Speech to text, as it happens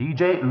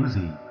DJ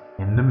Uzi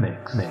in the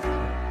mix.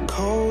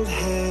 Cold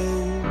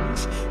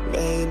hands,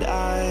 red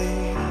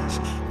eyes,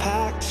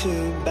 packed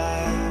two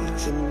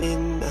bags at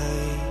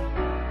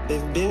midnight.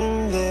 They've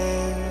been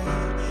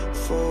there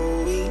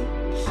for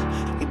weeks.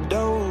 You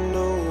don't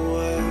know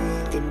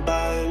what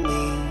goodbye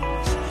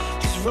means.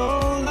 Just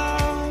roll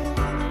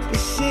out a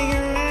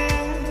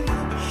cigarette.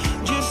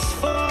 Just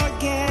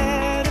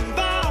forget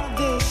about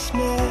this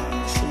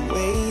mess. I'm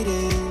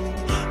waiting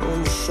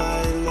on the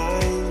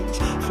sidelines,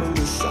 from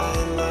the sidelines.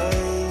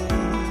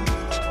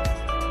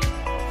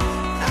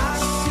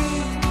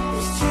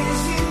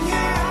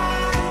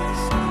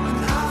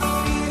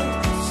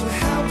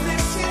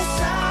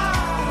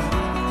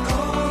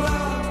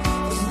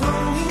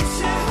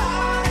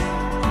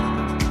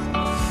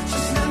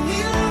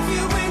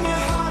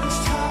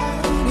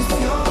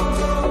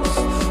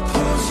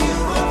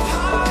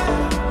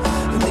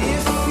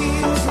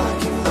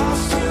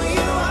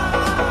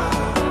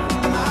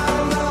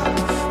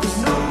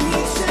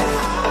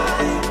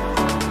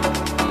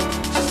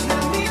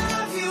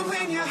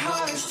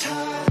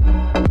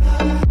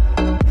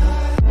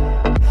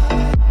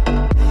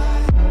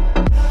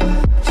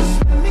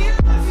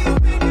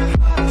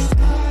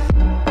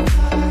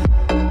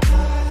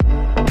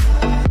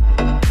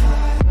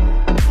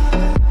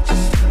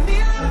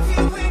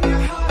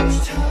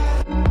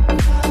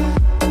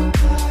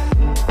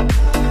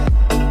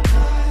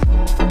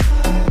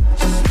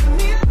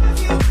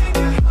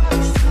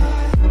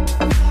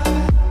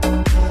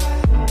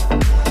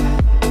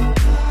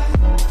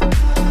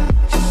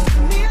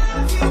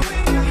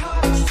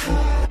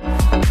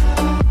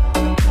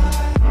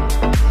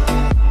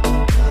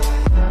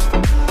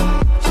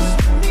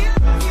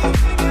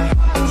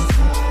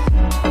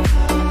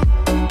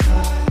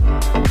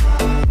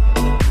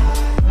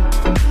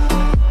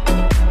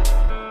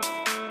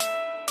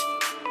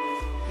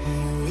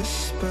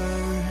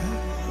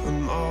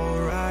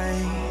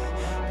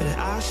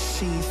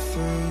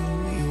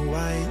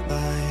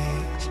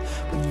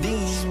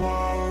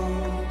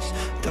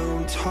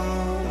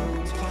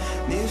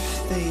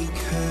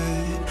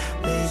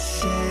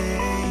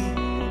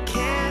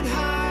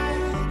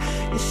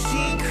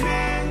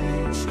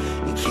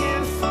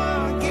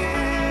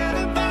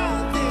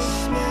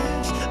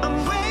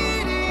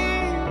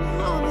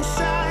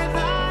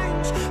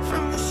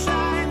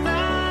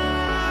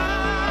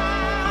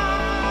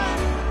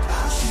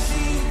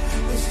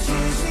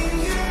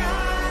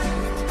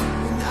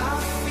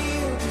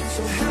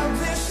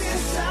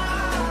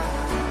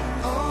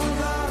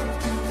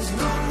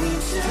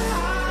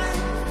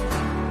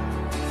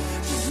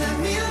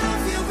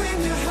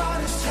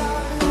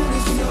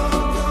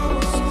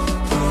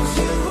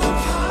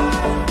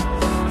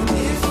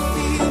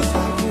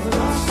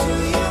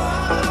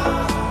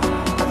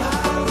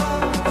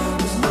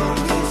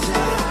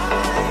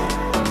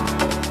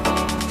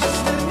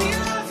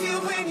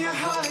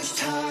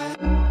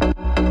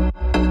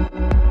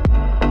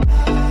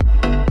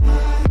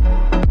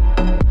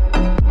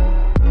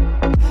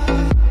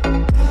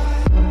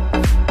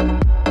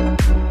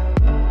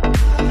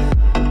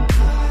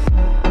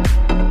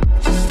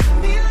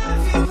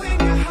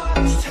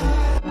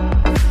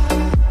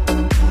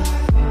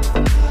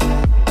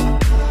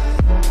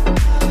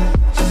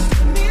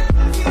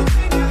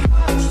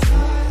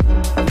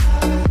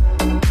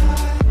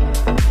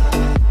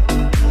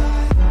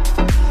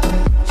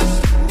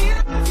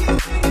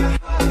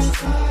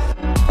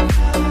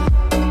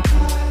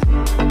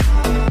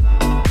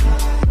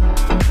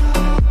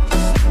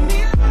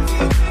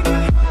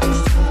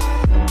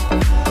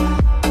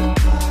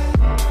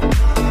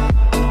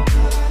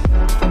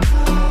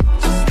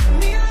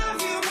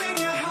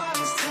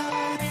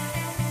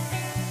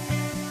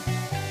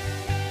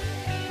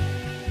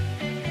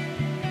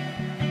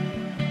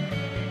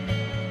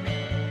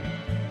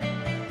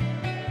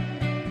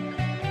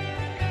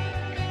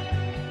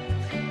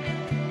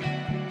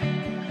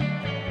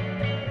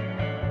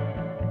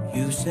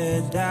 You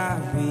said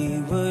that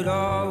we would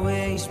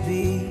always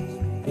be.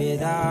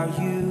 Without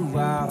you,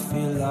 I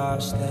feel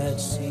lost at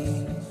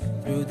sea.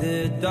 Through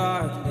the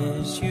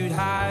darkness, you'd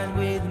hide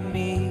with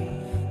me.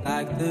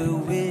 Like the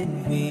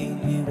wind,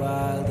 we'd be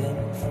wild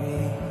and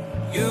free.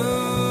 You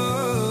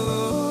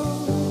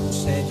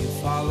said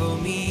you'd follow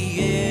me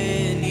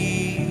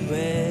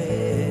anywhere.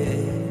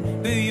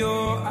 But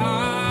your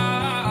eyes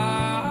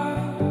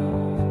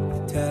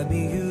tell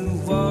me you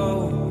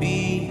won't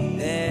be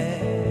there.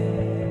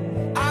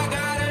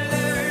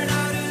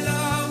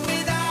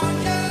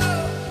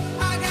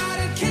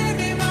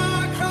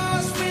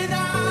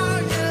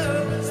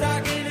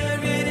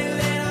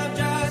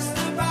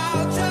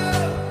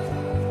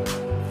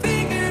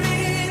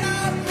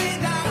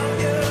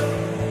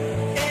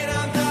 And I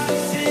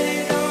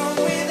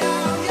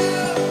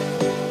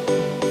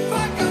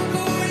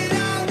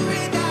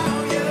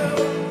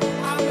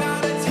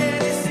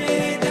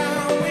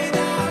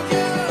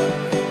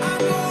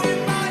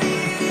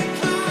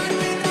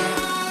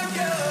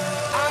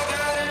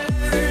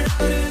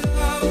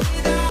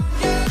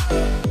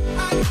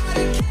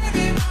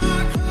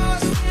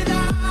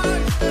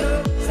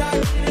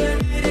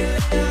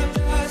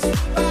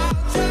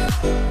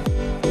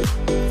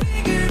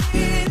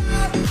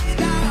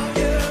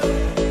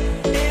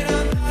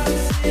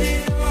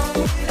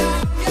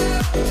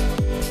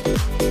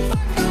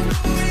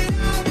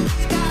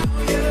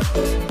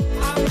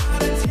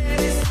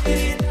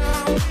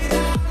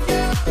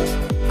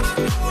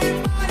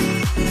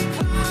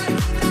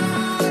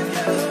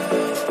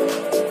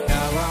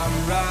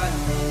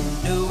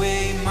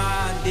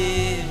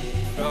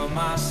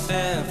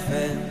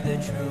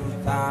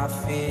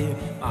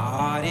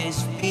heart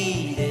is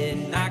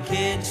beating, I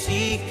can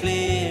see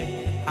clear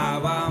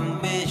how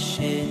I'm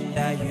wishing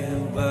that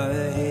you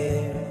were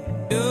here.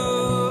 You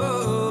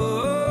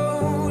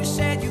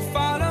said you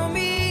follow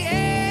me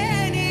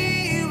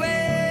anywhere,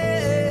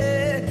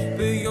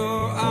 but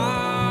your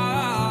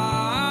eyes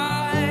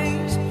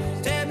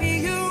tell me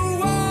you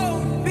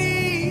won't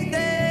be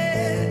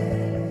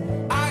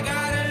there. I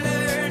gotta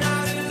learn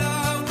how to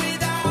love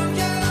without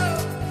you.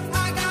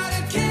 I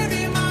gotta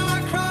carry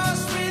my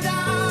cross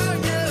without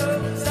you.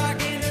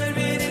 Stuck in the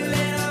middle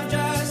and I'm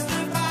just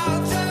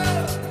about to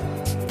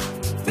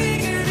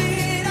figure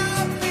it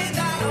out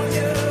without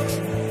you.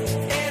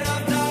 And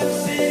I'm not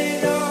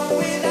sitting on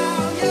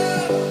without you.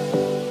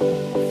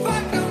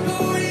 Fuck, I'm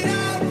going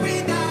out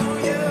without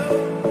you.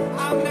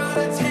 I'm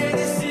gonna tear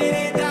this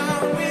city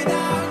down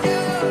without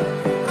you.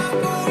 I'm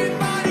going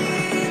body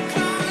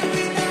inclined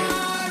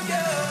without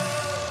you.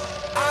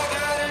 I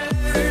gotta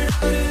learn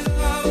how to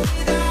love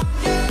without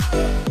you.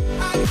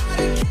 I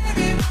gotta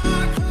carry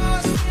my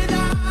cross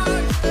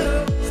without you.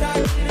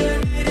 Stuck in the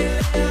middle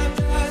and I'm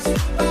just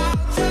about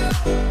to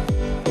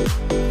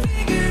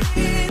figure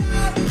it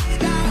out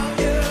without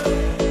you.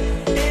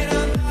 And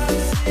I'm not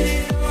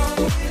sitting on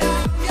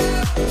without you.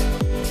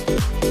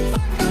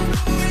 Fuck, I'm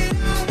going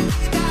out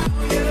without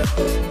you.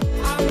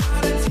 I'm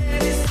gonna tear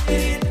this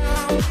city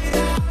down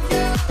without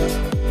you.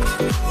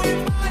 I'm going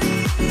body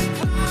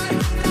inclined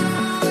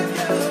without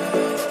you.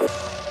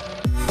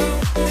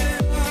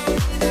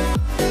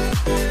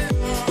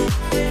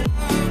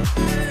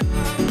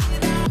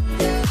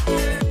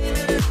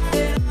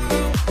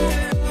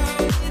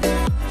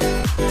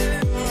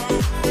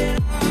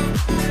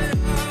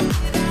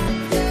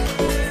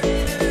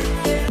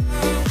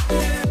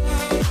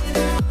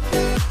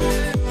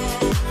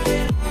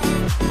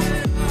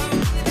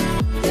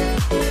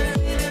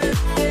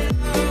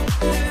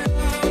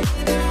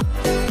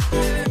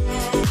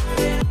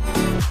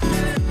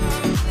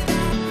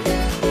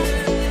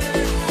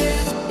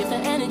 If the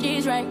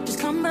energy's right, just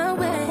come my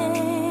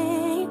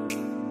way.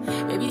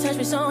 Baby, touch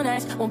me so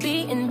nice, won't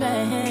be in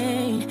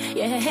vain.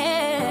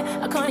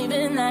 Yeah, I can't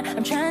even lie,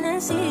 I'm trying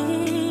to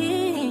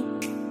see.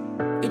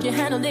 Could you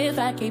handle it if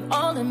I keep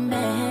all in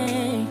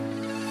me?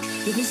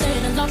 You've been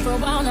saying I'm love for a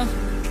while now,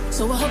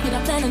 so I hope you're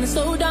not planning to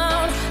slow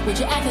down. Would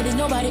you act like there's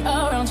nobody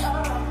around?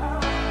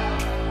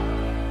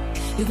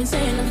 You've been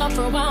saying I'm love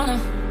for a while now,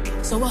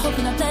 so I hope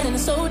you're not planning to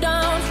slow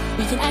down.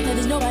 We can act like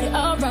there's nobody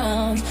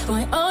around.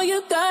 Boy, all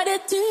you gotta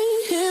do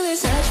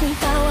is touch me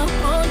how I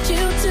want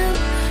you to.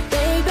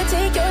 Baby,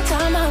 take your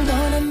time, I'm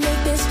gonna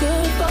make this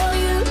good for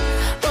you.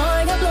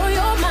 Boy, I blow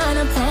your mind,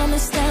 I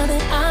promise now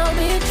that I'll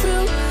be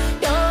true.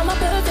 You're my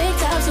perfect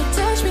type, so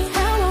touch me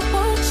how I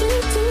want you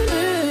to.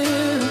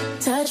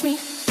 Touch me.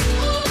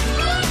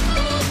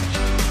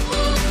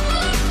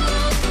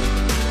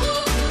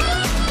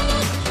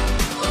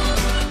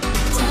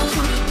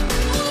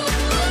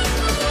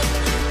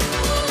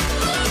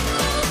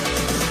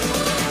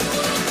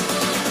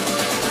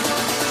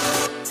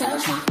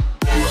 Touch me.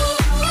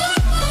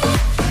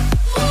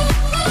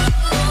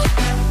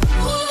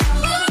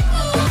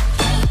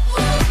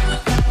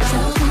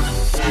 Touch me.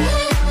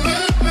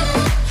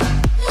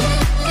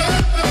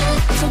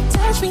 So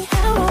touch me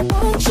how I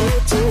want you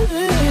to.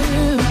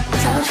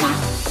 Touch me.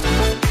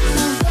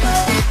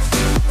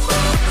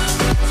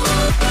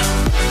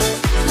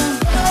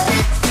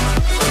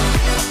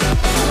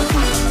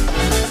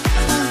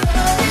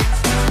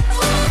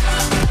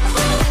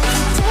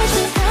 Touch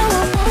me how I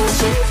want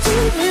you to.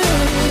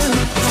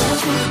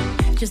 Touch me.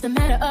 Just a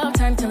matter of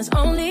time till it's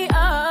only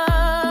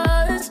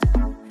us.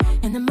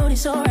 And the mood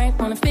is so right,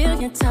 wanna feel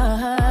your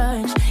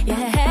touch.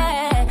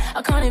 Yeah,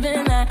 I can't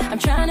even lie, I'm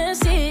trying to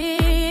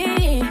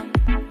see.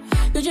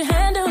 Could you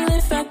handle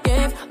if I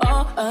gave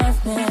all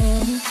of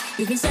me?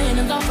 You've been saying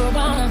I'm gone for a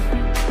while now,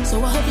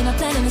 so I hope you're not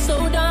planning to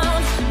slow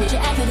down. Would you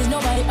act like there's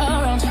nobody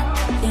around?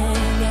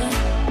 Yeah, yeah.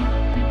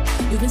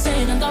 You've been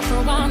saying I'm gone for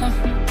a while now,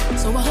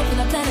 so I hope you're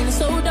not planning to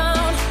slow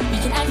down. We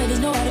can act like there's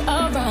nobody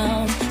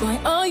around. Boy,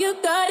 all you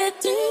gotta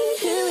do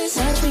is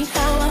touch me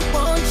how I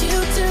want you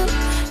to.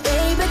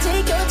 Baby,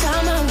 take your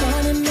time, I'm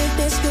gonna make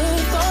this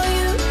good for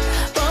you.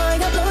 Boy,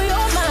 I blow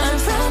your mind,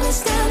 promise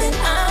now that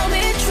I'll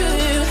be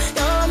true.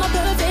 You're my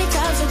perfect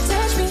type, so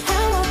touch me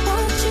how I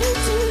want you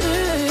to.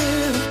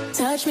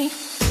 Touch me.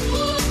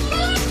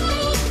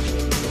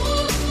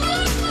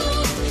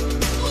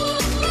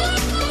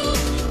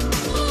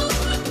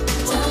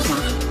 Touch me.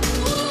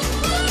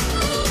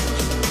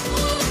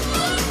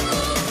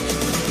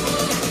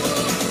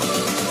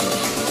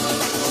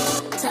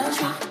 Touch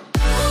me.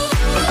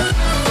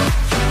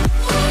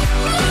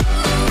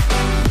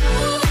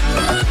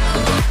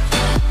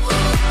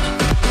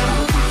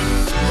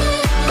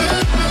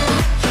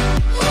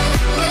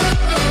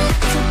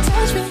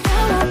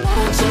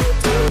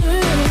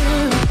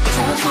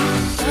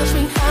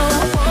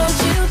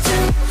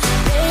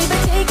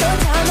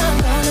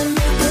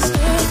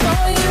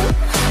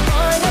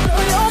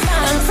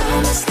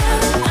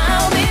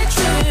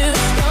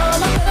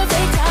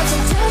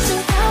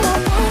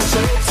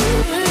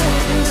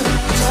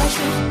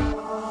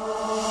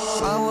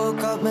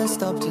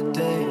 messed up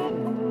today,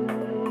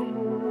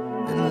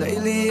 and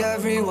lately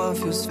everyone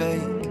feels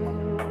fake.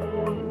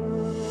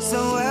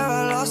 Somewhere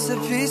I lost a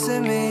piece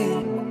of me,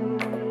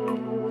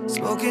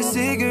 smoking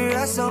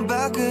cigarettes on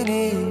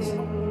balconies.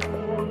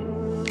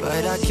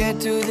 But I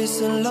can't do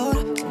this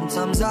alone.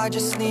 Sometimes I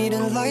just need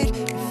a light.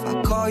 If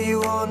I call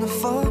you on the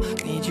phone,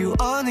 need you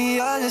on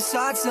the other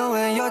side. So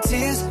when your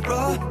tears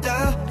roll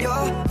down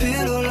your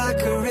pillow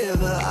like a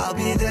river, I'll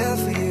be there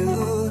for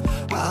you,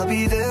 I'll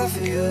be there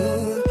for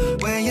you.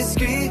 When you're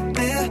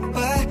screaming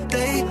but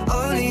they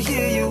only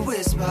hear you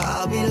whisper,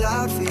 I'll be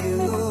loud for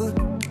you.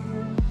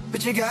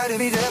 But you gotta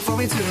be there for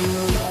me too.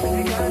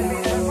 You gotta be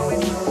there for me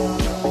too.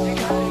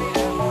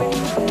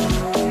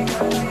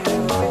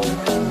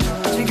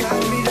 You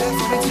gotta be there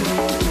for me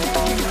too.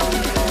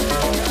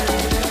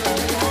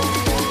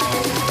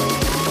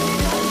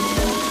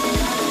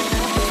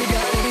 You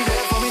gotta be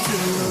there for me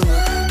too.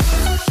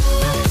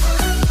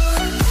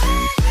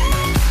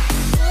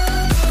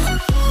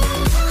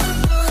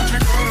 You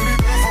gotta be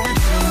there for me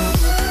too.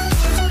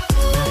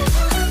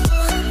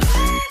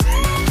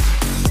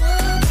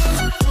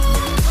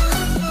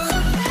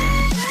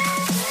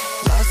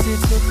 Last year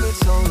took a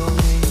toll on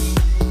me,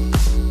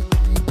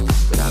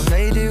 but I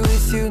made it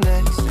with you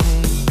next to me.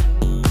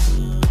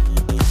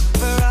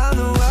 Around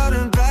the world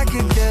and back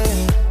again.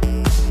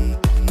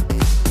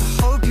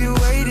 I hope you're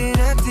waiting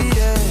at the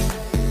end.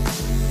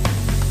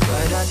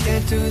 But I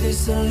can't do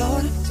this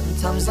alone.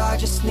 Sometimes I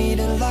just need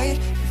a light.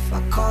 If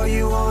I call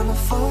you on the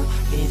phone,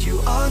 need you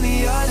on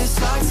the other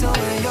side. So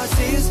when your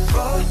tears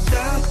roll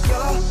down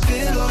your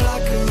pillow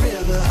like a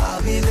river,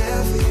 I'll be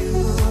there for you,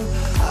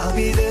 I'll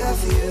be there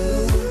for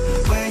you.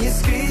 When you're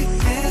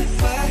screaming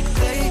but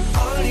they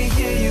only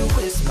hear you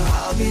whisper,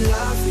 I'll be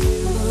loud for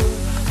you,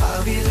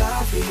 I'll be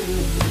loud for you.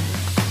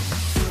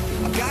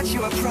 I got you,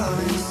 I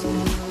promise.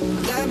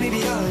 Let me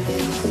be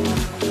honest.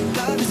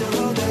 Love is a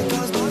road that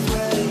goes both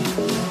ways.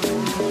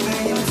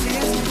 When your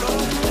tears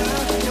roll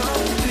down your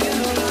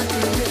pillow like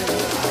a river,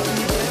 I'll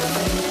be there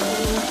for you.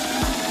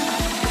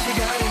 But you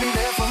gotta be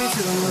there for me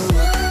too.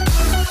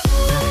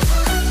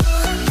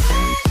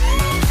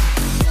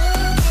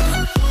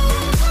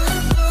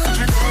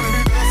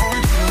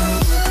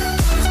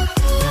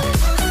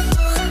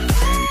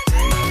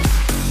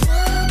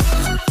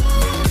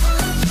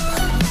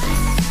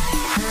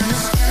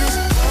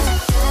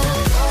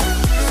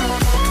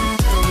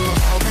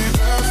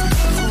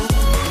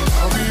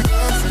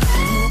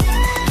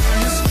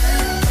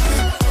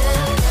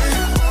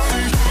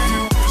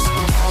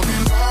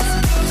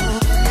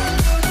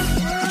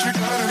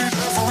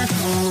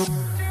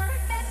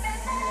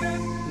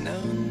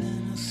 Now and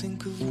then I think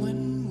of when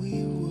we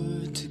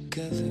were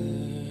together,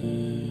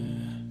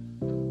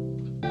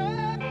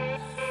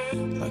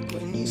 like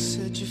when you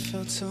said you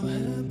felt so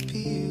happy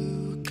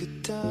you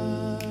could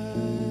die.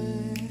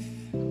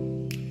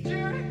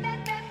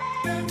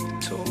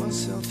 Told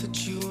myself that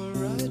you were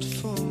right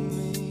for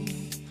me,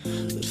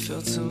 but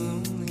felt so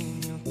lonely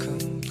in your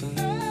company.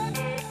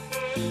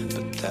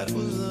 But that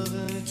was love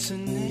and it's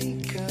an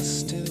ache I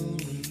still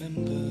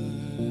remember.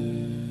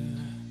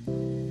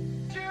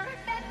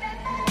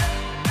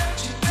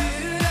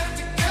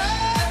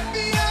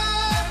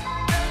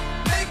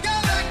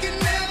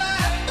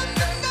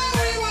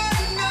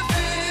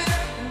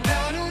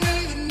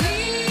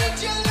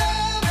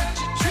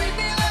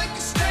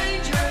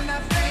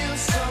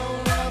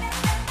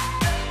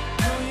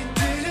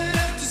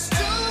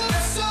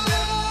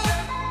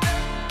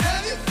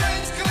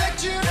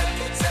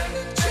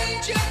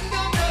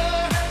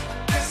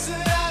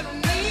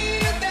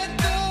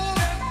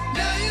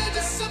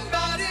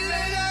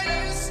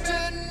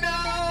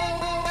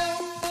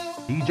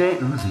 DJ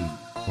Uzi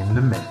in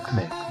the mix.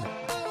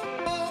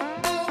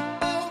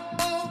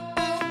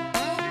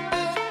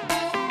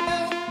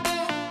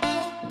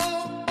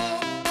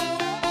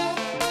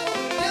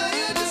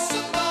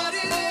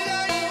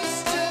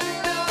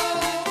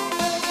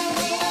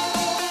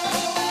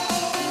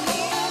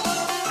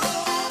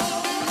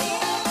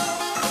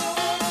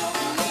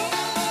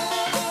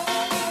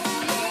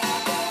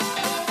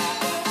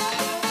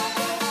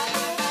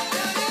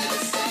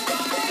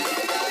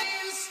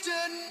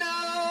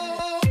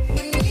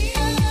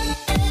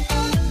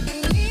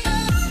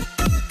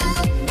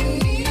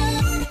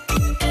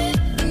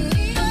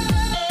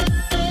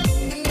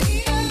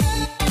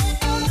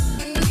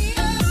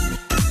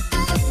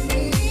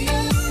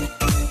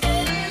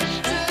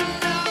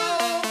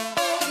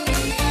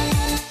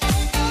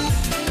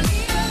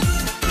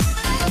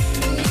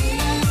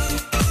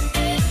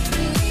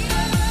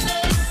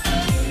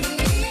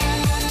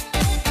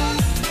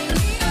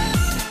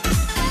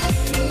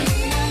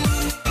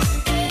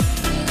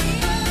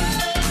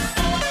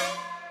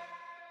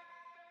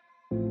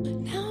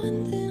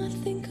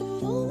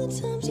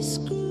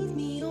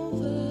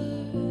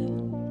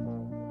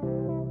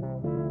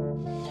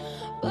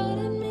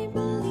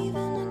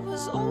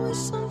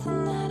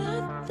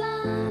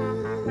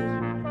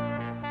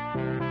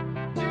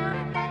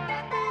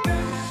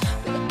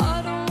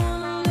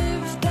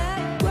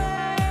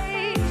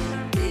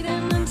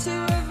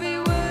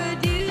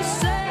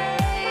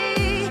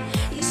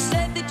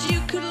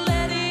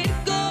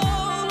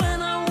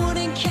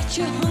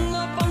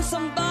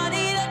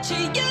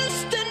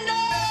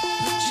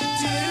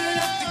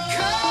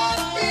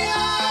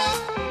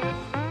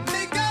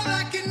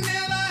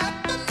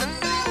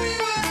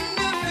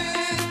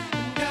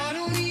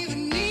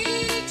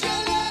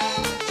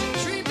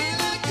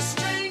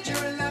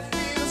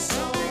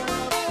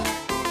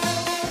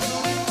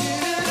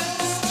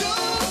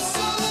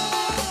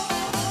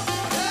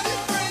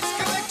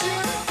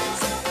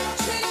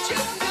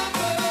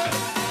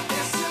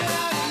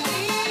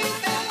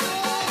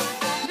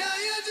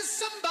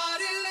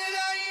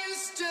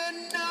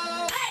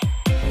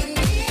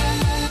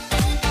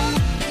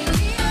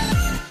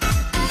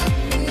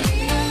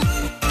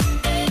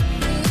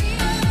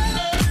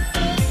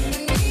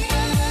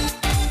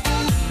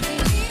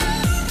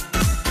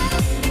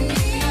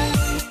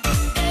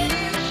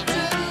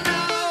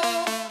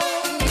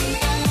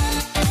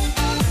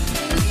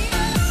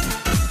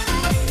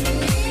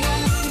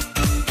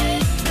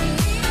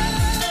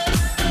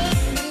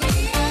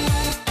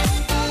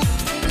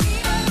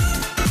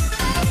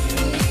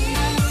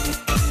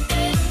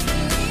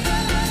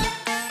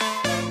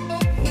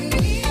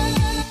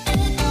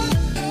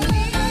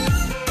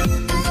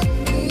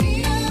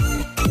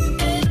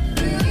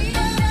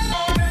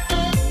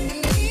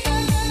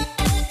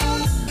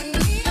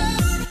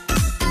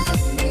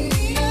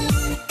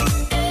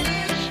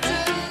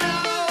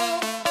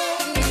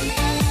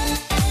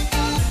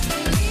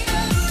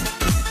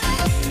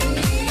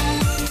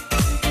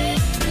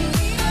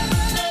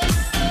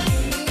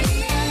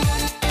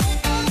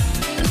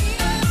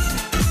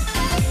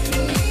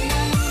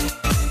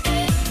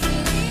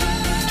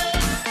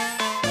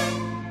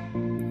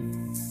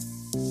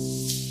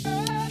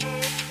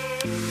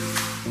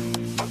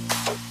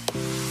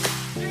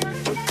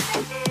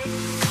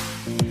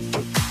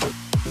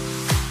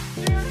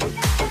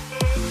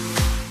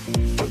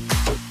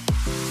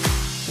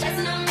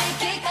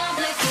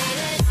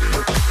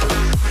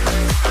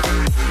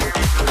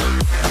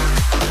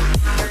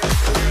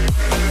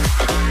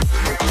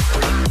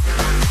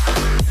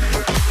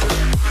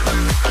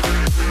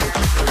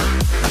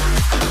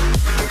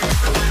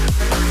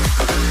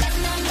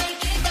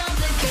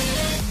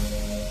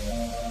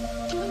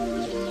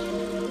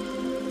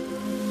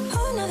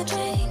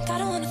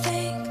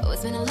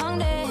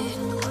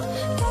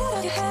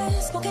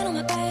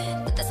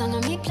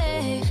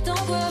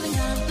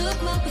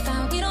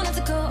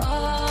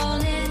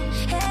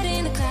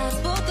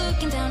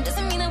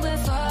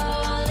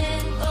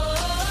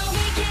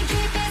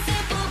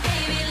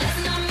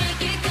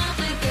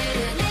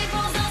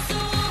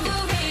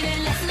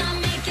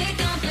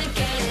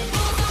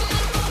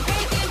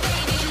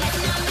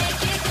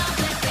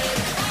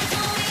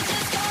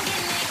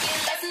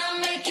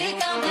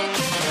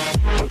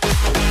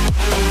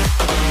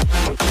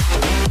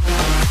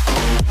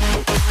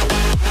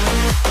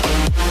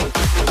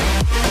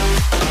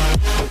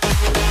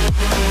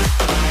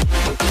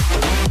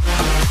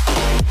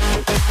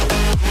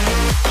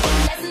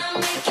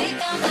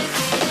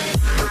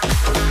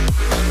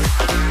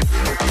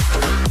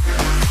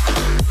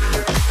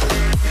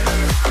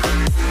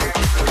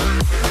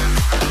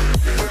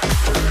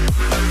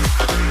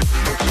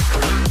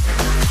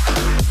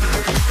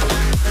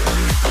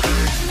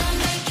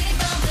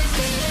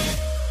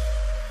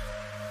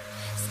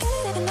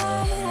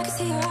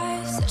 to your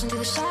eyes, searching through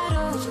the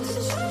shadows.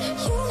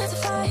 You don't have to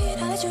fight,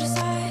 I'll let you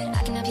decide.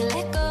 I can help you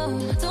let go.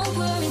 Don't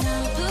worry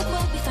now, look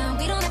what we found.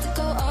 We don't have to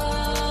go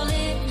all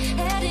in.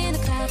 Head in the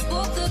clouds,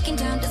 both looking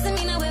down. Doesn't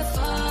mean that we're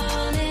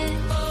falling.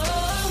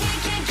 Oh, we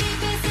can keep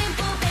it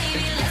simple,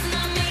 baby. Let's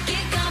not make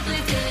it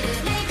complicated.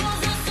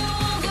 Labels are so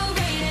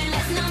overrated.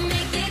 Let's not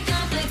make it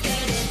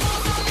complicated.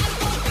 Walls on me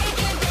for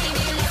breaking,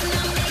 baby. Let's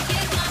not make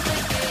it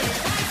complicated.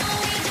 Why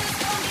don't we just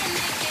go get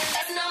naked?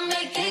 Let's not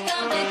make it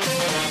complicated.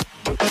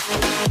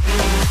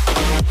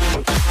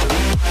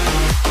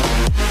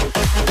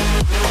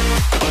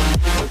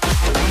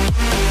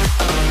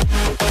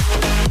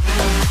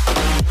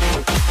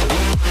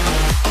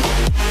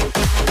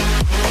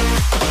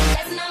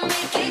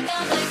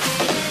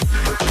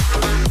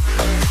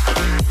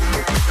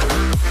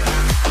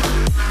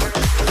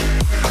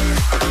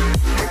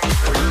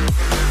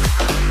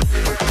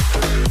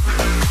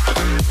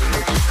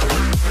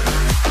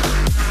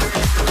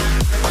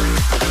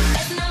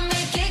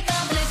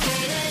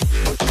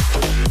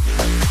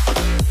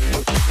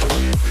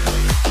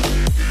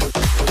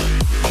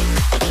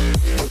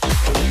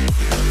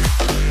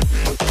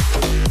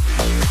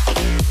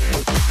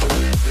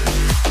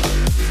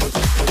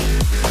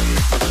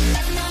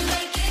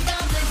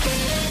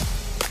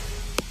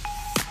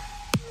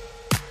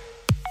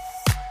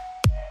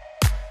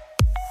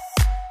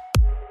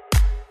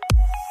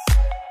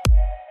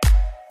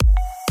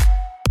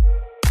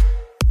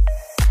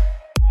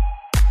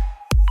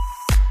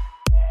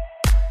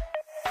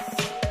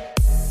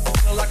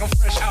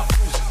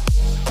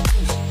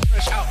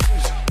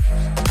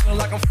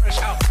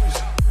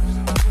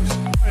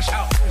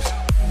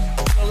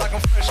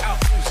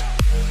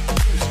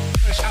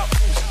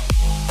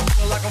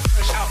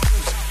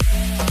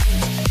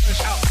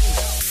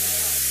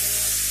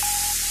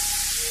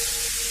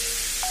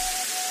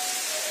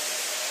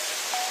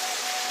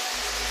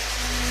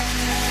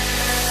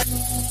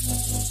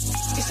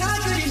 It's not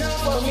good enough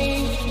for me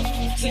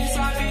since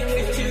I've been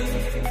with you.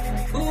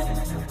 Ooh.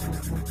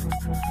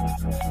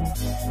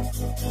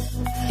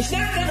 It's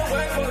not gonna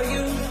work for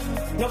you.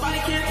 Nobody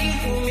can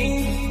equal me.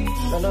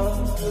 No, no.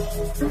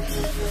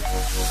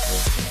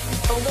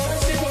 I'm gonna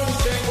sit on the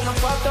straight when I'm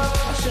fucked up.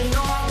 I should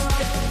know how to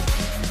get.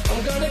 I'm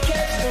gonna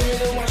catch the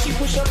rhythm while she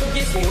push up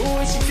against me. Ooh,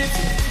 is she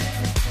tipsy?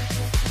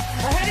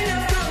 I had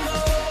enough combo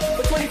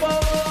for 24. I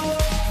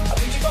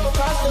beat you from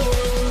across the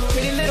room.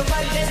 Pretty little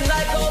body dancing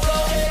like go-go.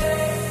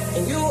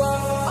 And you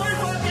are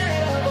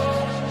unforgettable.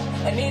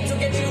 I need to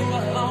get you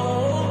alone.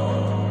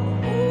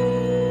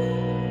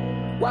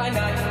 Why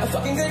not? A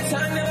fucking good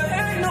time, never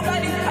hurt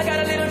nobody. I got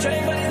a little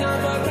drink, but it's not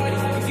for a party.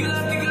 If you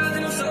love the girl,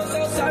 then I'm so,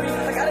 so sorry.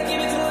 I gotta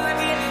give it to her like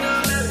we ain't in a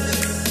marriage.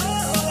 Oh,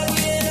 like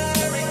we in a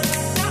hurry.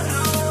 Not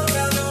know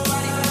about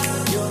nobody.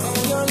 You're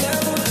on your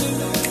level too.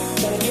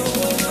 Telling you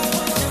what I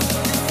want to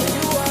do. And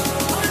you are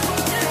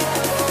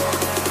unforgettable.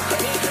 I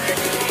need to get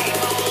you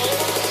alone.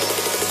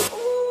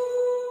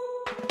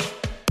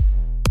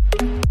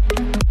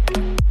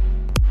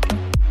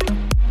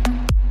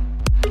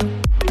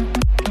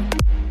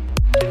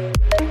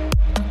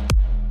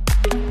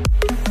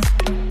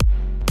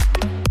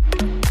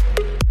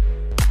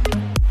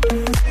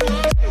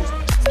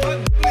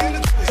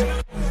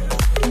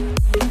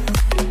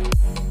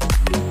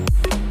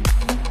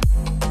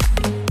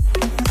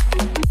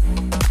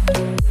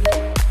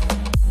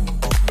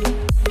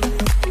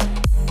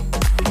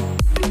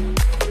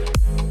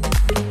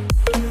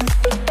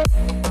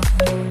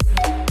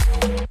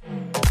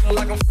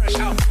 Like I'm fresh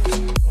out.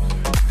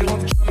 They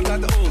want the drama, got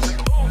the ooze.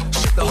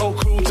 Ship the whole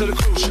crew to the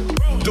cruise ship.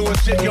 Doing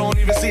shit you don't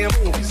even see in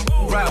movies.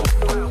 Ride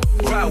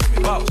with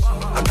me, boss.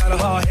 I got a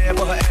hard head,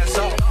 but her ass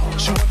off.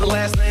 She want the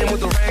last name with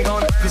the ring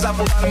on it. Cause I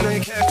put out $1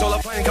 million cash, told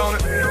her plank on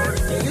it.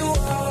 You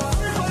are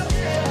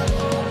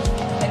unforgettable.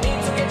 I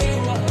need to get you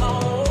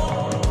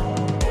alone.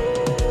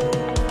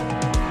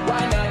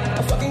 Why not?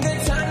 A fucking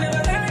good time,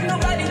 never hurt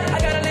nobody. I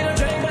got a little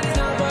drink, but it's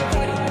not for a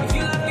party. If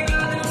you love the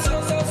girl, then I'm so,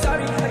 so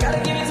sorry. I gotta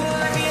give it to her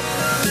like we in a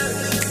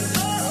marriage.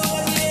 Oh,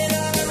 like we in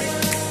a hurry.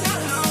 Not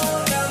know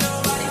about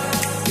nobody.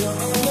 You're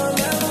on your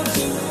level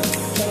too.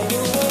 Telling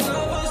you what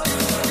lovers do.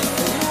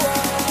 And you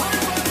are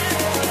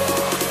unforgettable.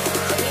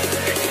 I need to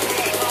get you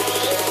alone.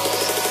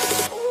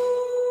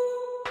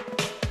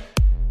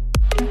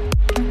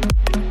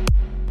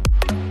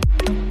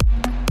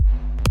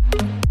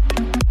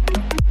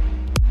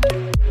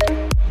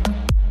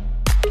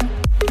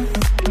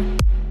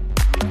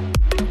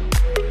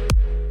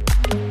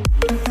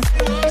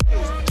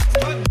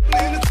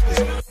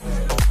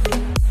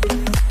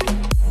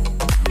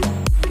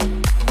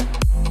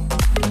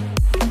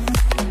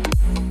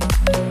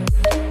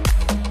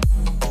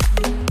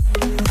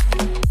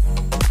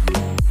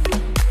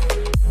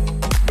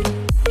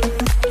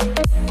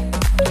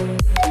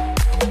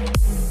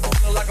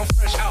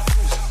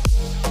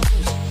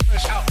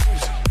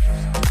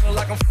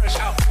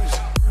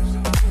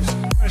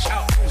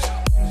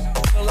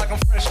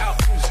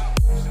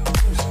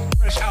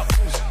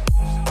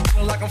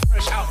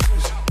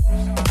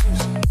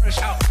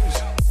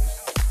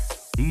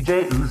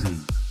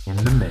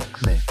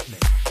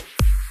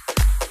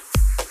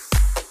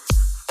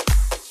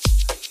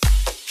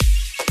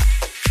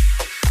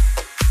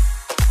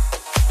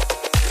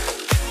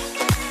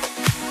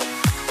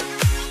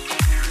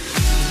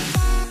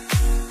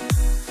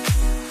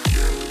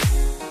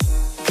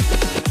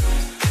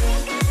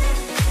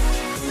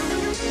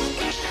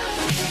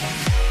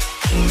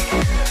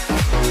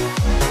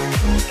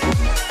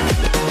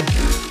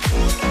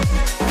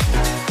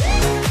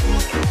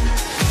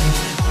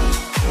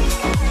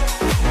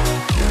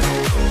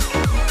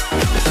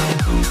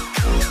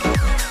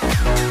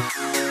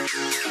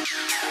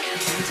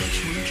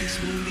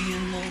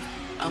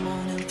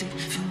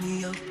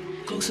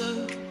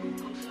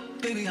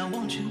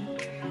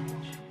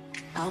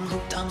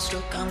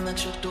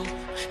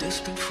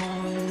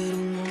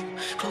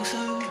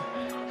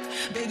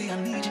 baby,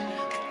 I need you.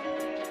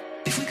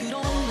 If we could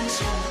only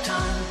slow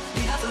time,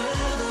 we have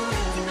forever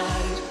every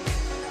night.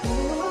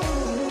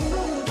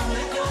 Ooh, don't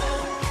let go.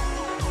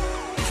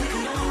 If we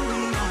could only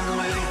run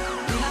away,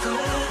 we have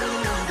forever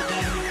every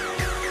day.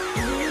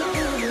 Ooh, don't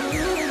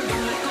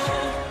let go.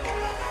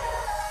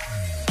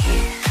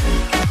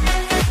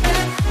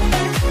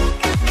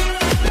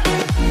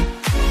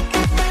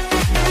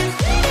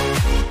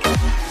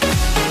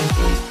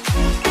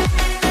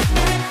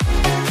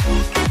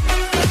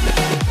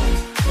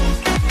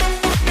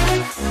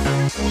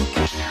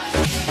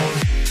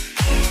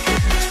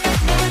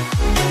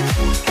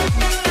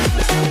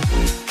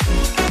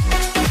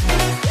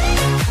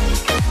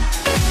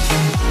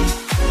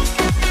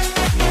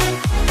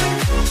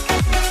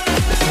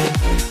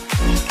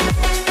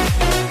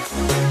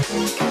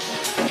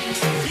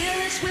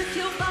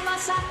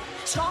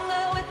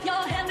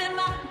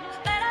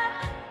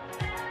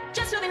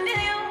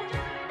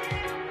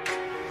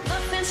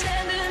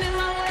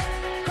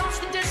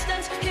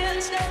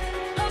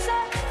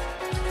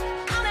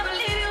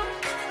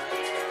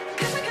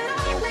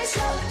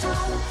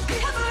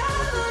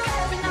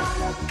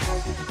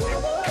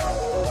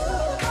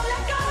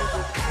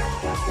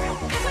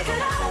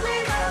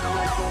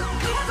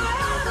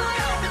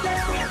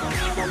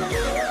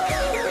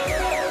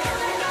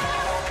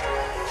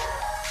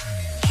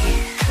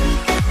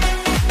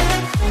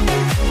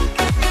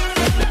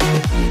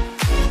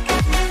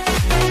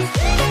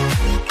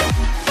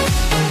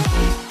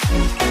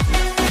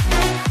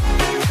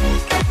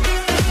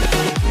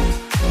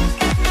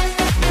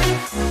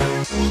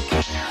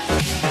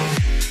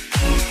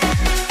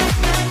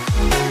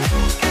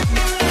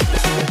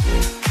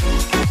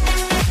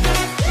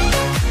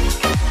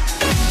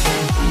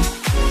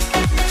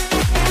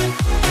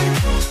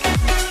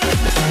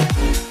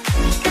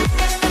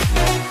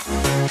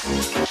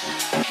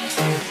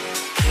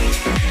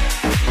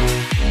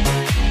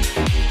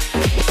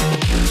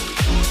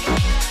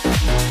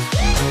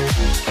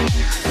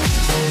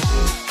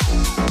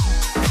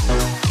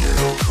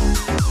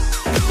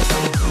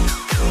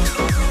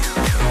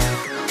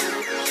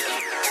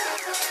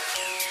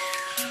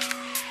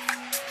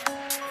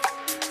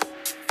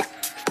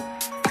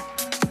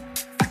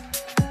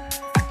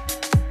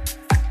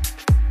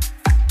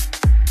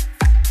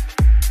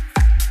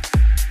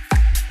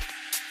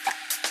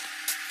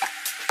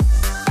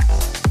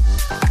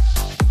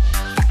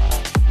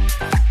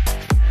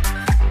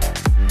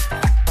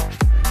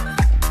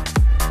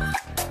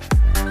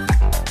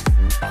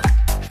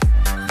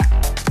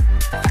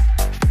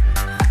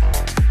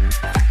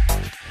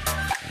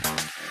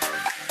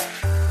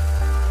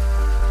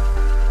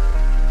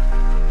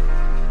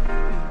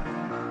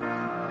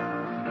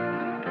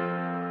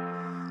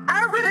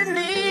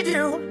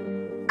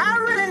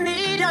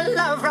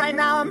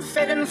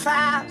 Fading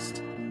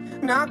fast,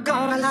 not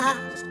gonna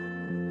last.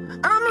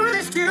 I'm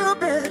really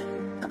stupid,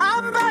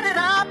 I'm burning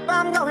up,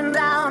 I'm going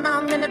down,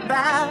 I'm in it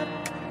bad.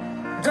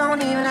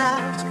 Don't even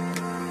ask.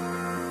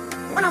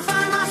 When I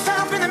find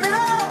myself in the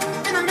middle,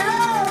 in the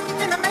middle,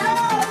 in the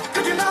middle,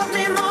 could you love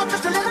me more,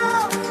 just a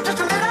little, just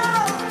a little?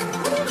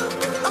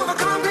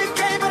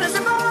 Overcomplicate, but it's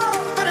simple,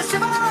 but it's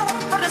simple,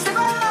 but it's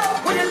simple.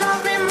 Will you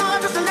love me more,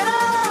 just a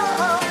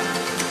little?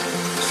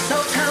 So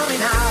tell me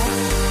now,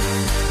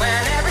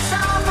 when every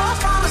shower falls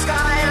from the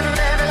sky and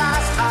every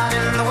last heart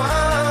in the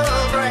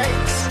world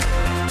breaks.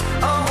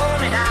 Oh, hold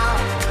me now.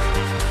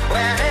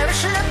 When every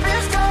ship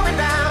is going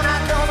down, I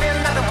don't feel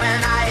nothing when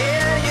I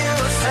hear you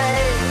say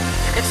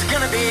it's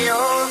gonna be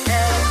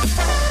okay.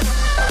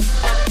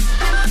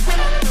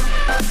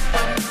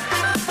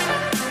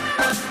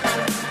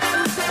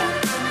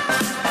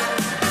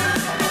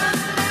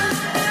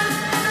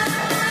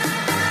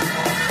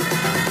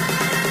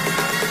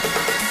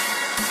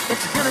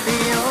 It's gonna be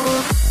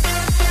okay.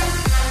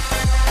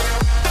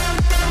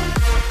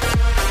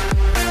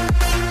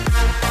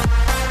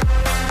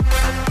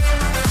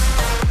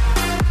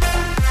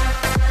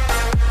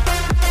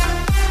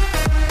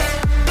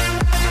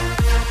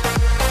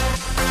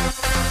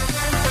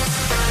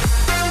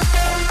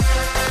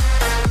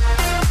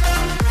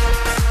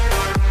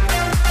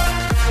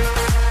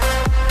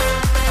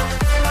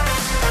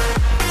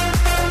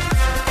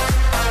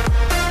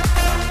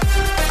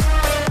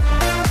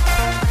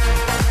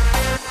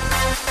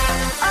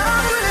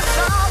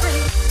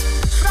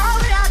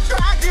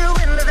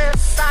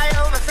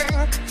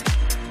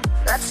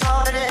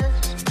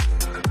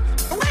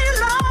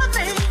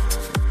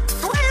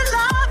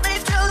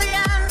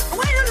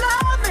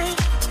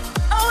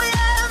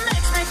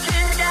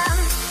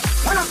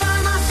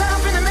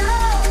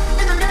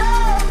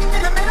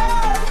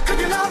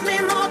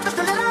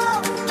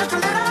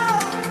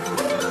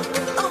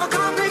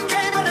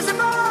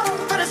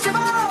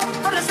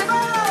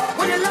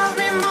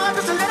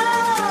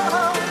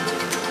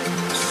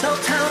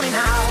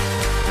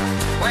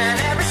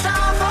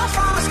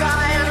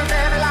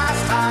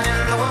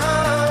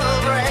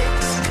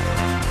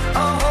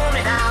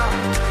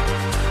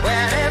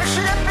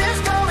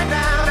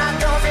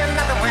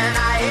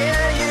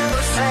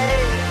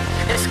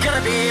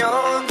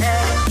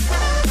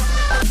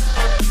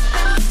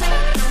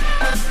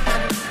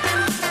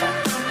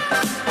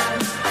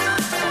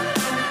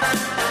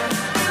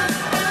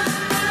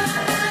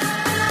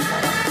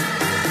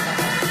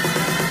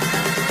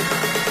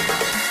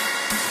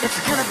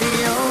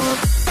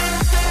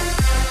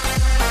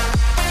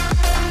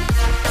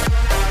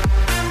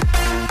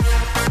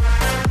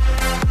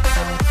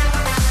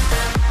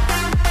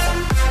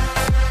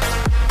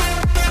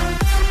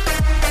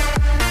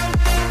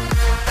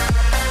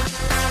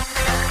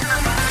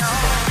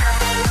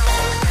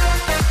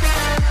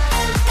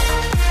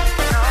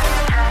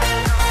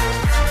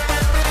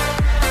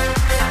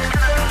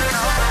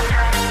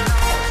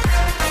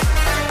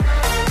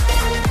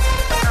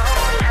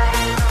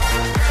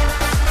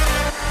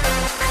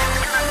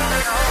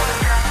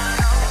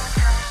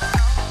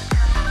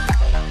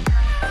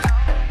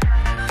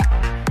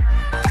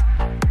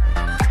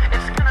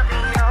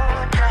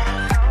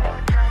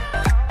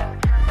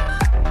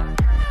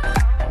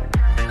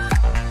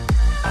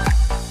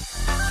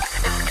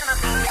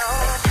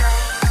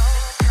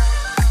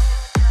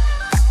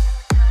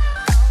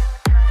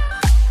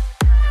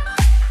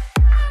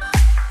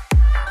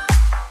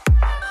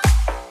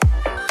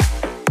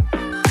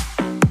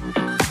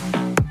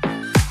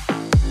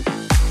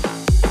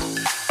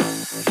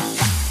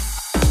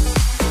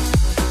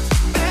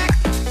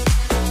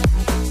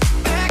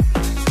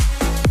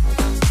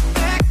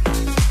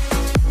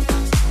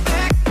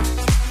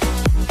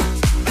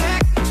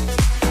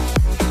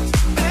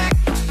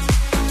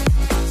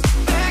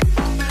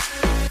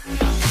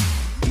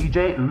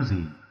 DJ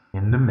Uzi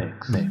in the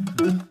mix.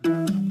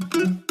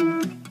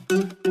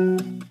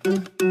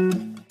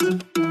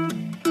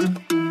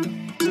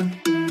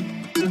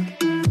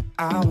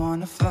 I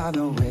wanna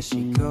follow where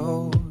she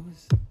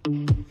goes.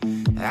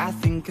 I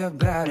think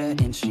about her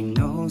and she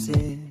knows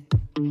it.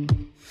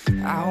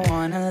 I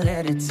wanna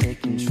let it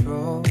take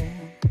control.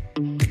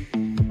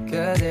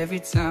 Cause every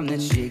time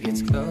that she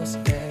gets close,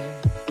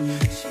 yeah,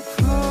 she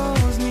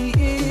pulls me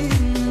in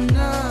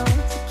enough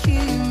to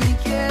keep me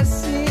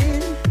guessing.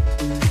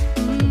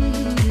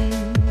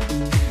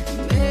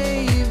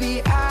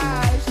 Maybe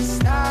I should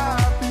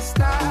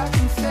stop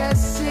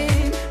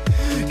confessing,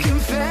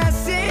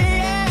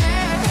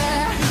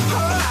 yeah.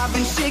 Oh, I've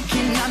been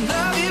shaking, I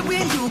love it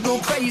when you go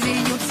crazy.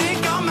 You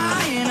take all my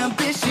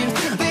inhibitions,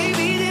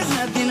 baby, there's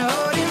nothing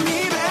holding me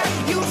back.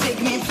 You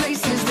take me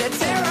places that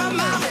tear up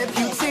my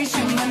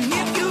reputation,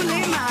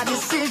 manipulate my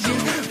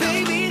decisions,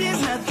 baby,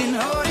 there's nothing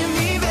holding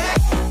me back.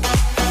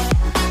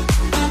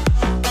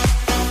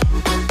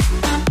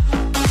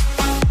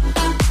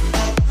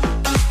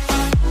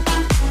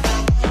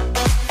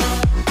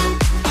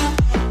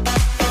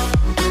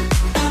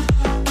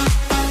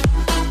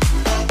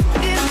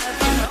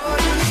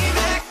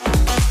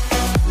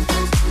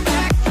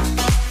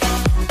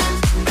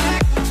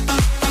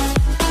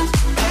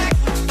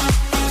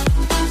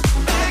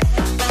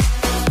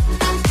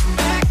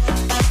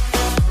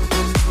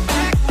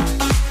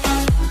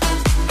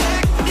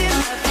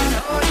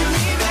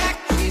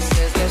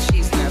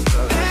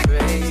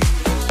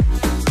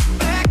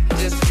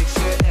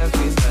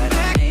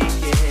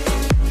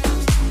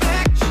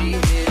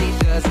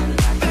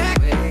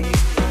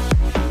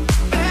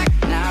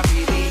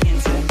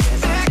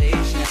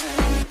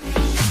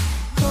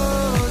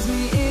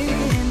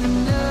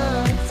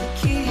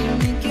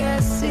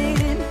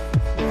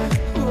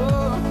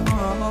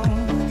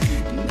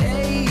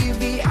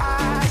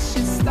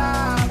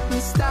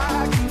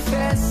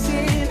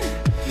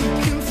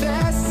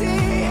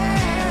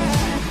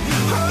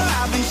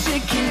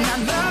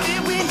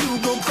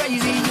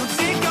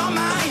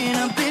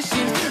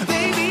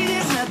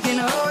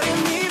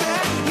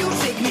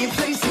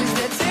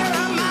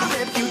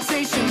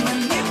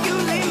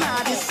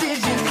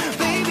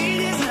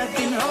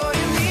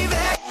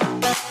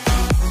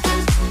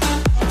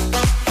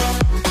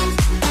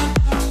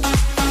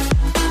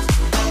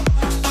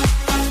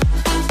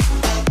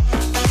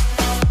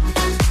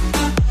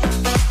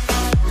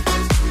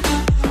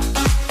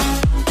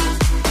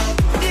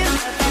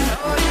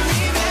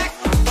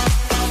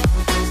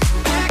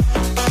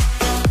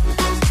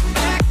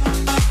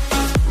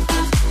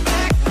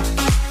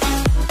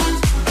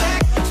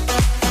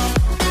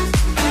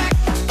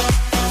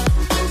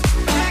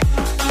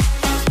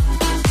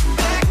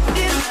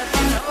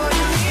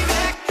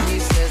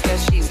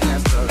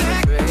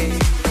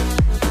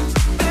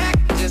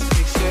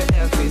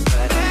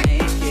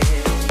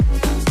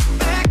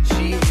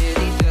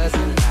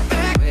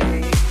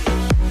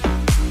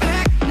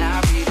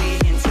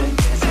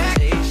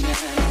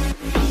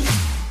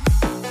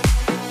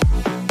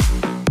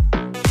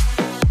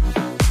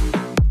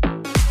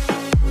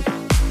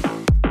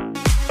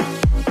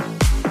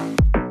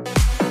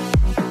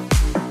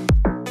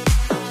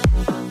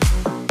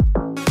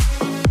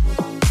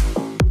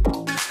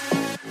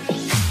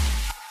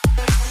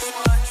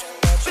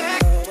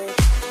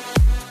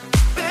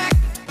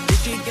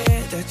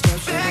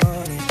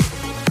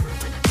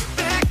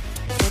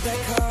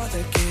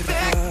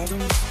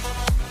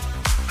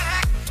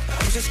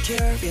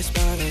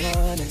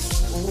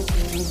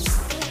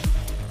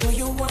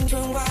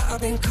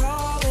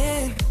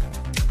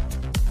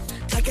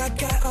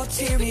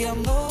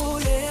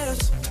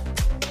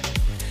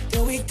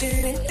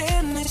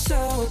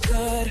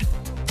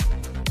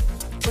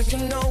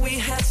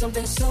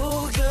 Something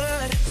so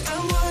good.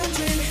 I'm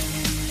wondering,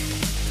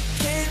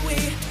 can we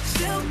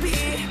still be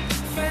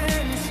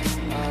friends?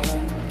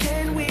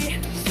 Can we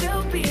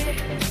still be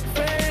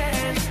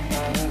friends?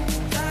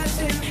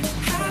 Doesn't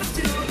have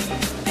to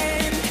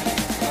end.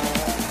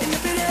 And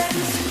if it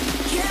ends,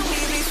 can we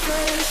be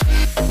friends?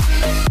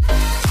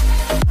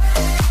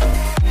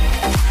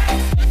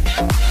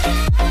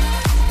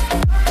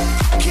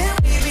 Can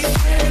we be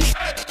friends?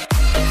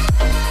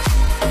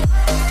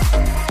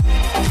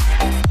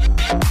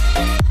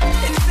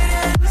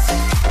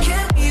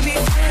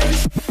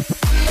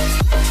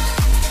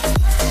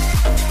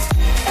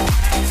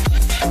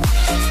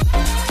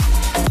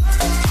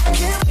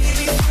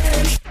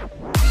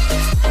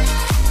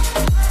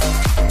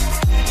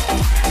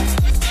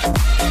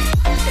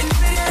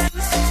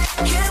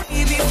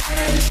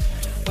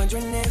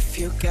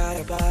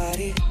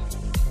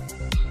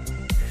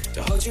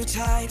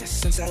 Tight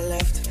since I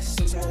left.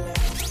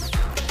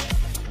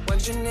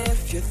 Wondering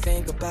if you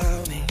think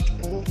about me.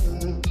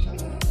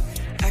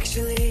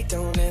 Actually,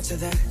 don't answer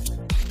that.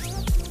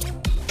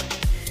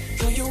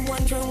 Though you're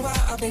wondering why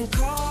I've been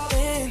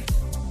calling,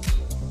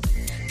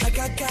 like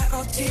I got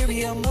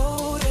ulterior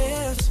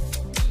motives.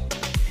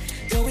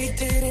 Though we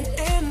didn't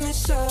end it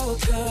so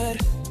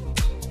good,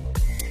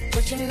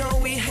 but you know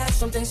we had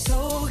something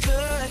so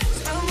good.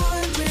 I'm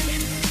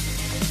wondering,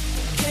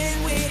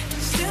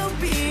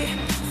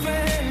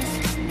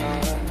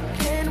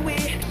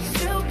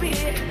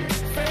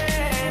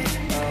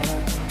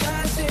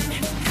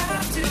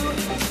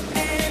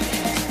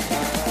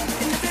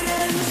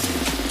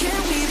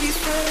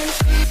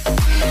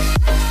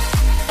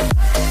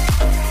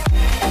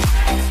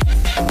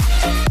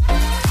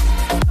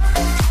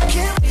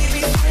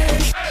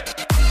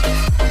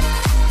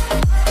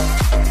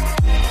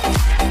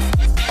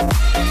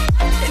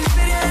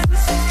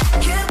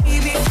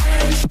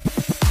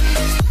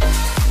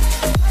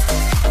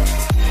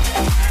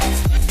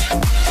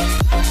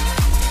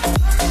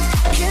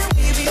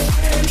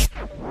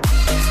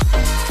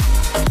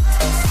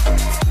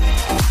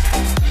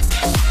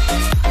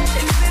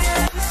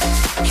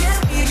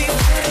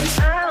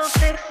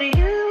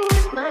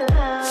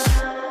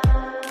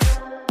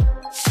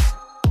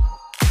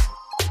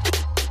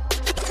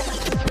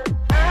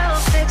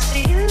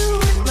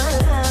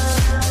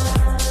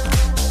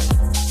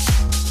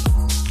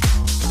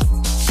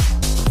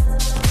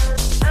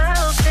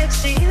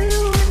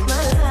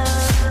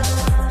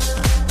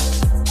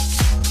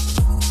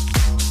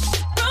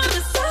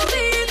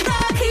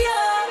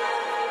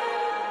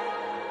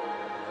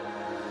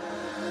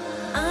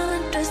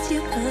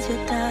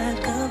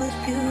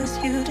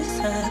 you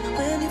decide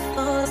when you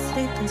fall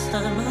asleep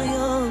inside my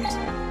arms.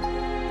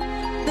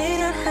 May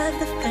not have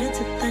the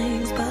fancy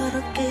things, but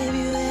I'll give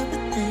you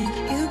everything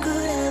you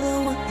could ever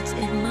want. It's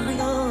in my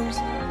arms.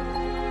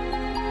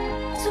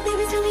 So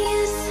baby, tell me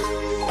yes,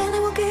 and I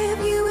will give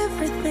you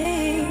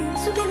everything.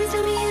 So baby,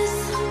 tell me yes,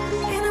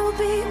 and I will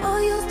be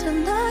all yours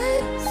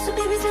tonight. So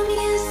baby, tell me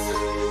yes,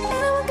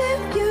 and I will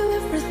give you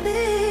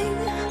everything.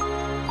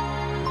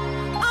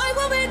 I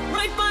will be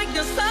right by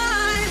your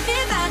side.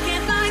 If I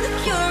can't find the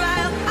cure,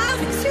 I'll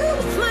fix you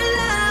with my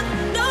love.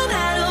 No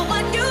matter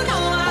what, you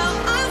know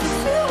I'll fix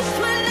you with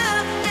my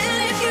love. And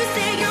if you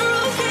say you're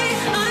okay,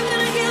 I'm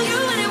gonna kill you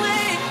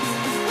anyway.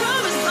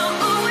 Promise I'll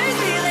always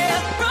be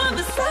there.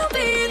 Promise I'll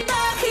be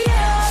there,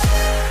 yeah.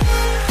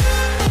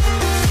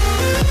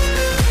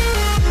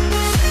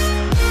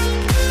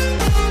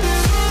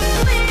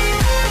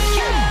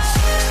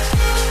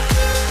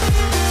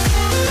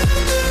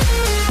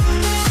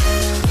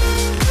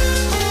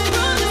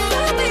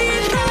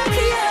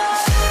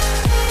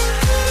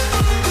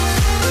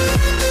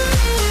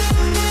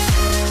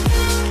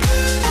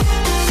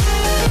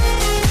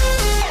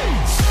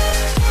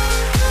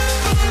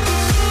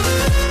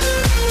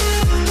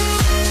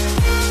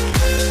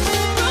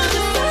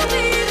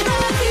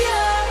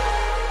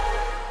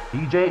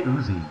 DJ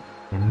Uzi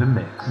in the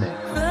mix.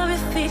 Rub your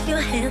feet,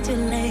 your hands, your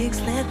legs.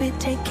 Let me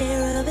take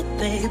care of it,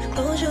 babe.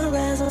 Close your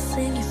eyes, I'll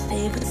sing your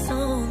favorite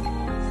song.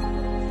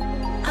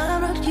 I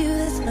wrote you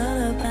this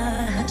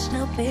lullaby. Hush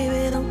now,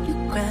 baby, don't you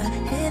cry.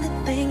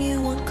 Anything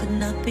you want could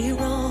not be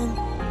wrong.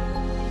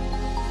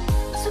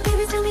 So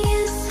baby, tell me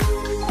yes,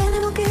 and I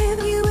will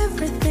give you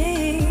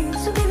everything.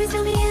 So baby,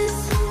 tell me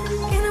yes,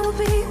 and I will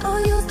be all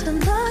yours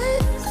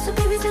tonight. So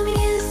baby, tell me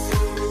yes,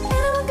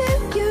 and I will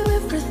give you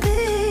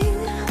everything.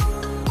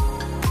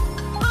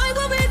 I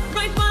will be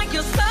right by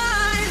your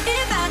side.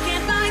 If I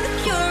can't find the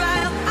cure,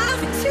 I'll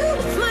fix you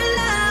with my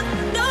love.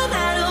 No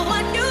matter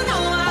what, you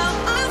know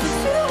I'll fix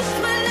you with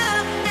my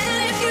love. And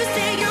if you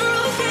say you're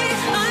okay,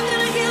 I'm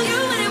gonna kill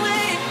you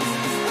anyway.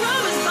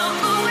 Promise I'll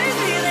always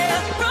be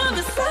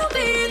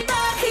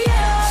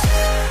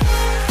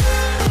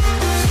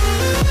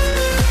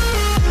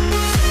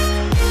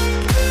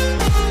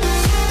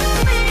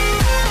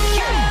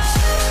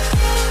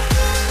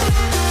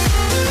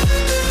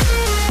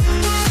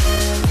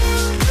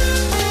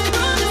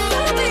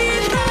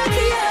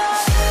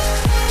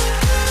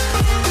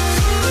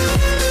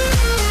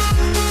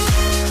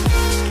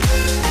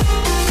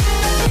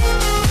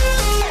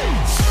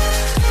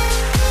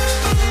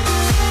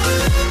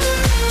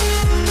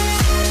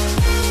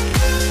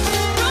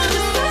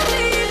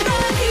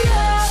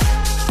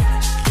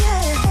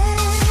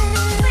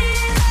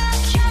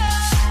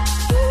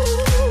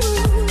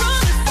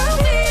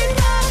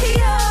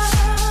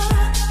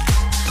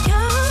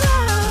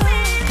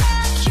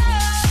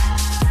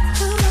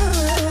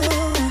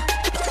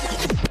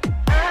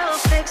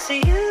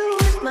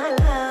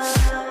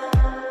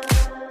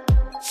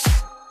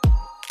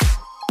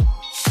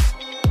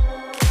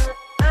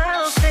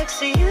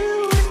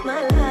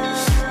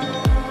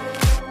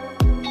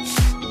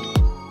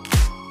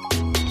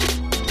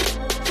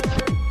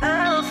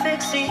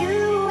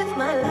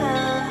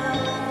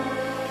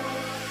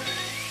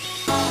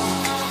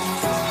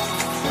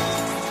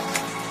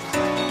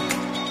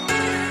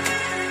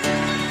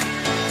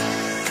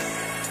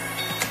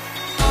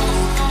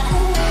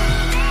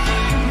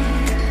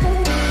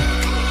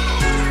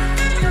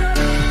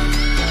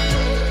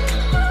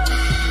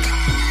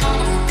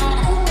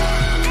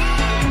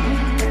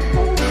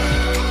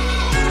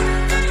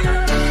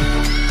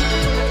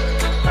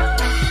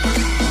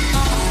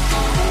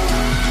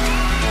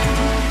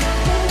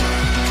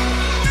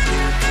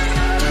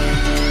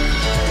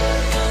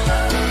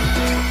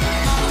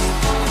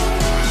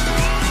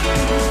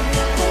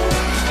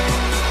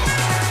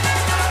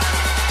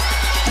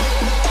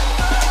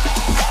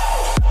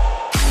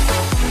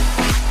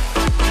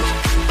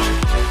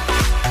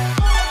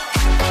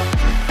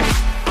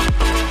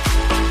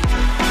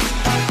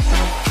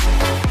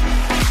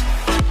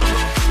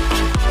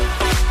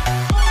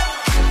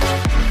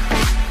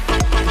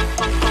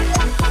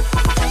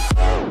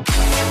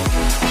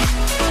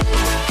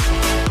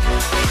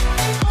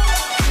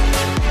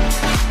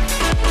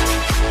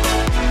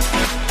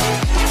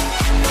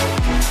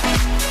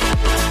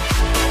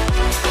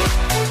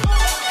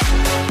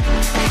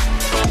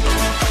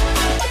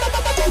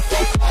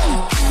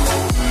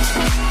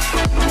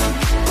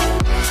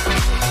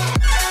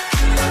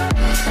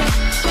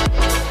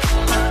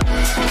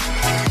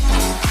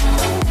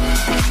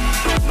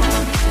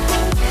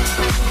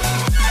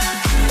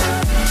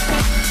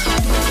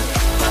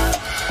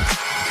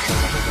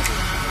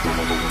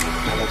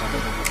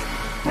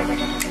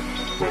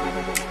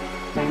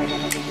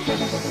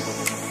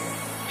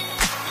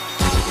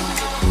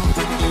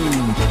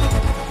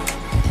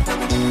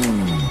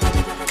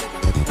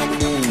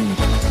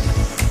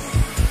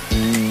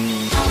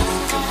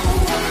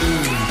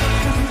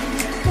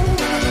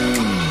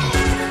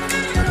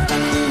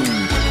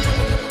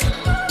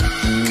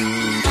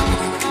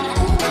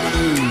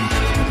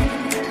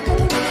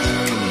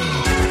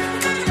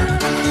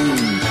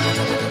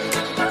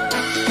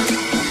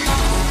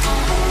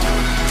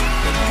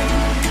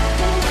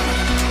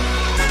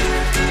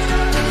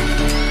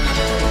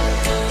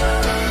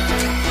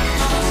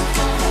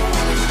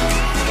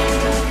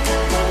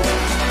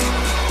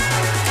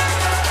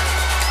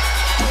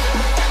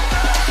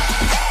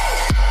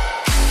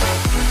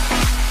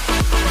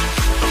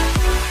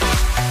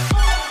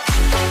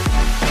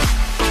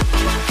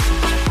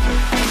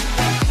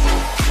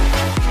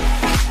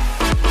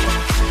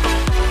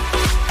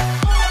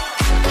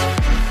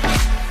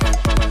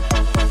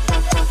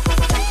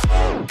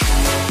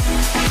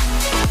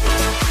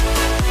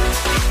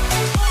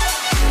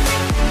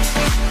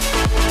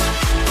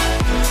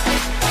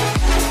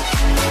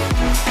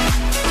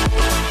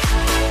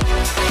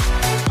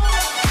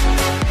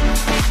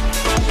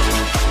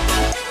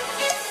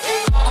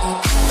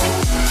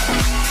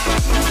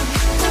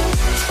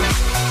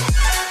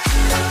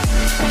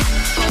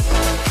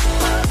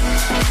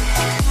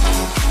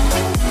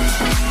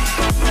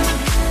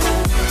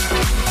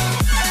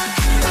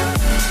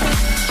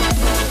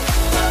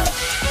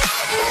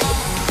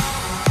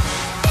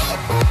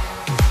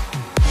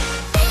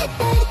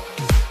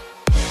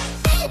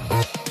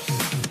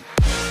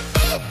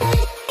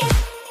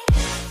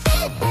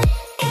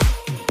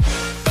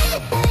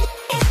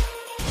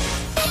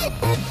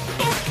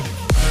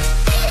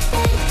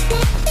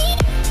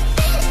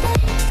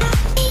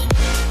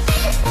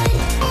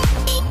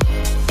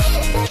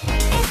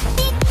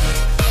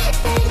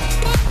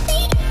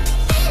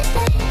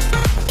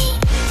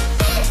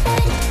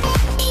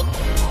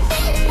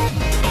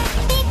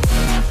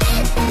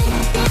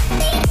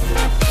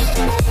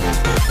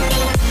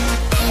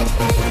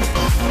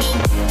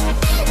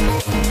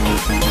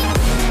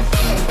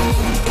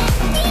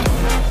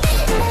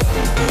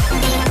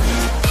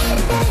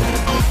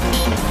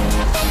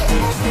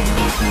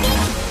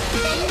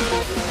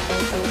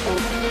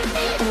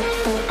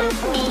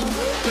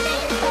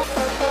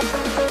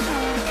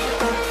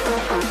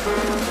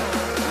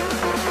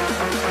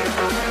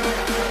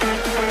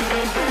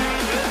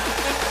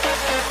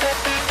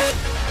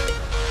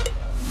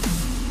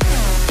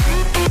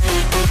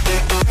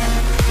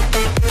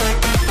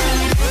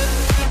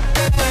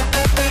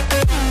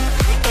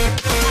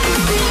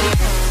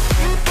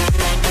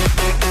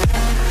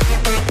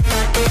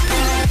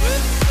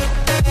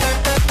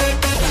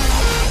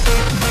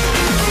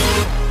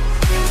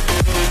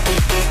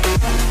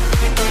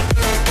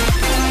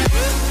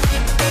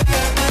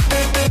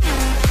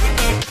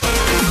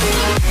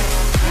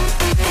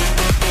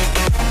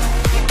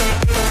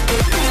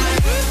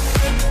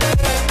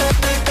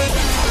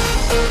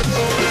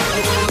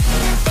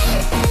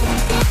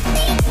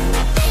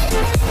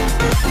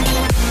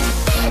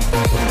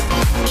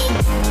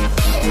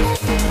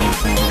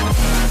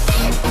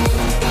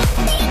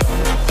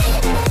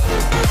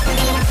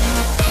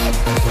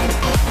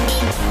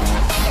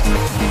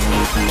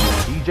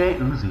DJ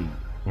Uzi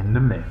in the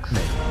mix.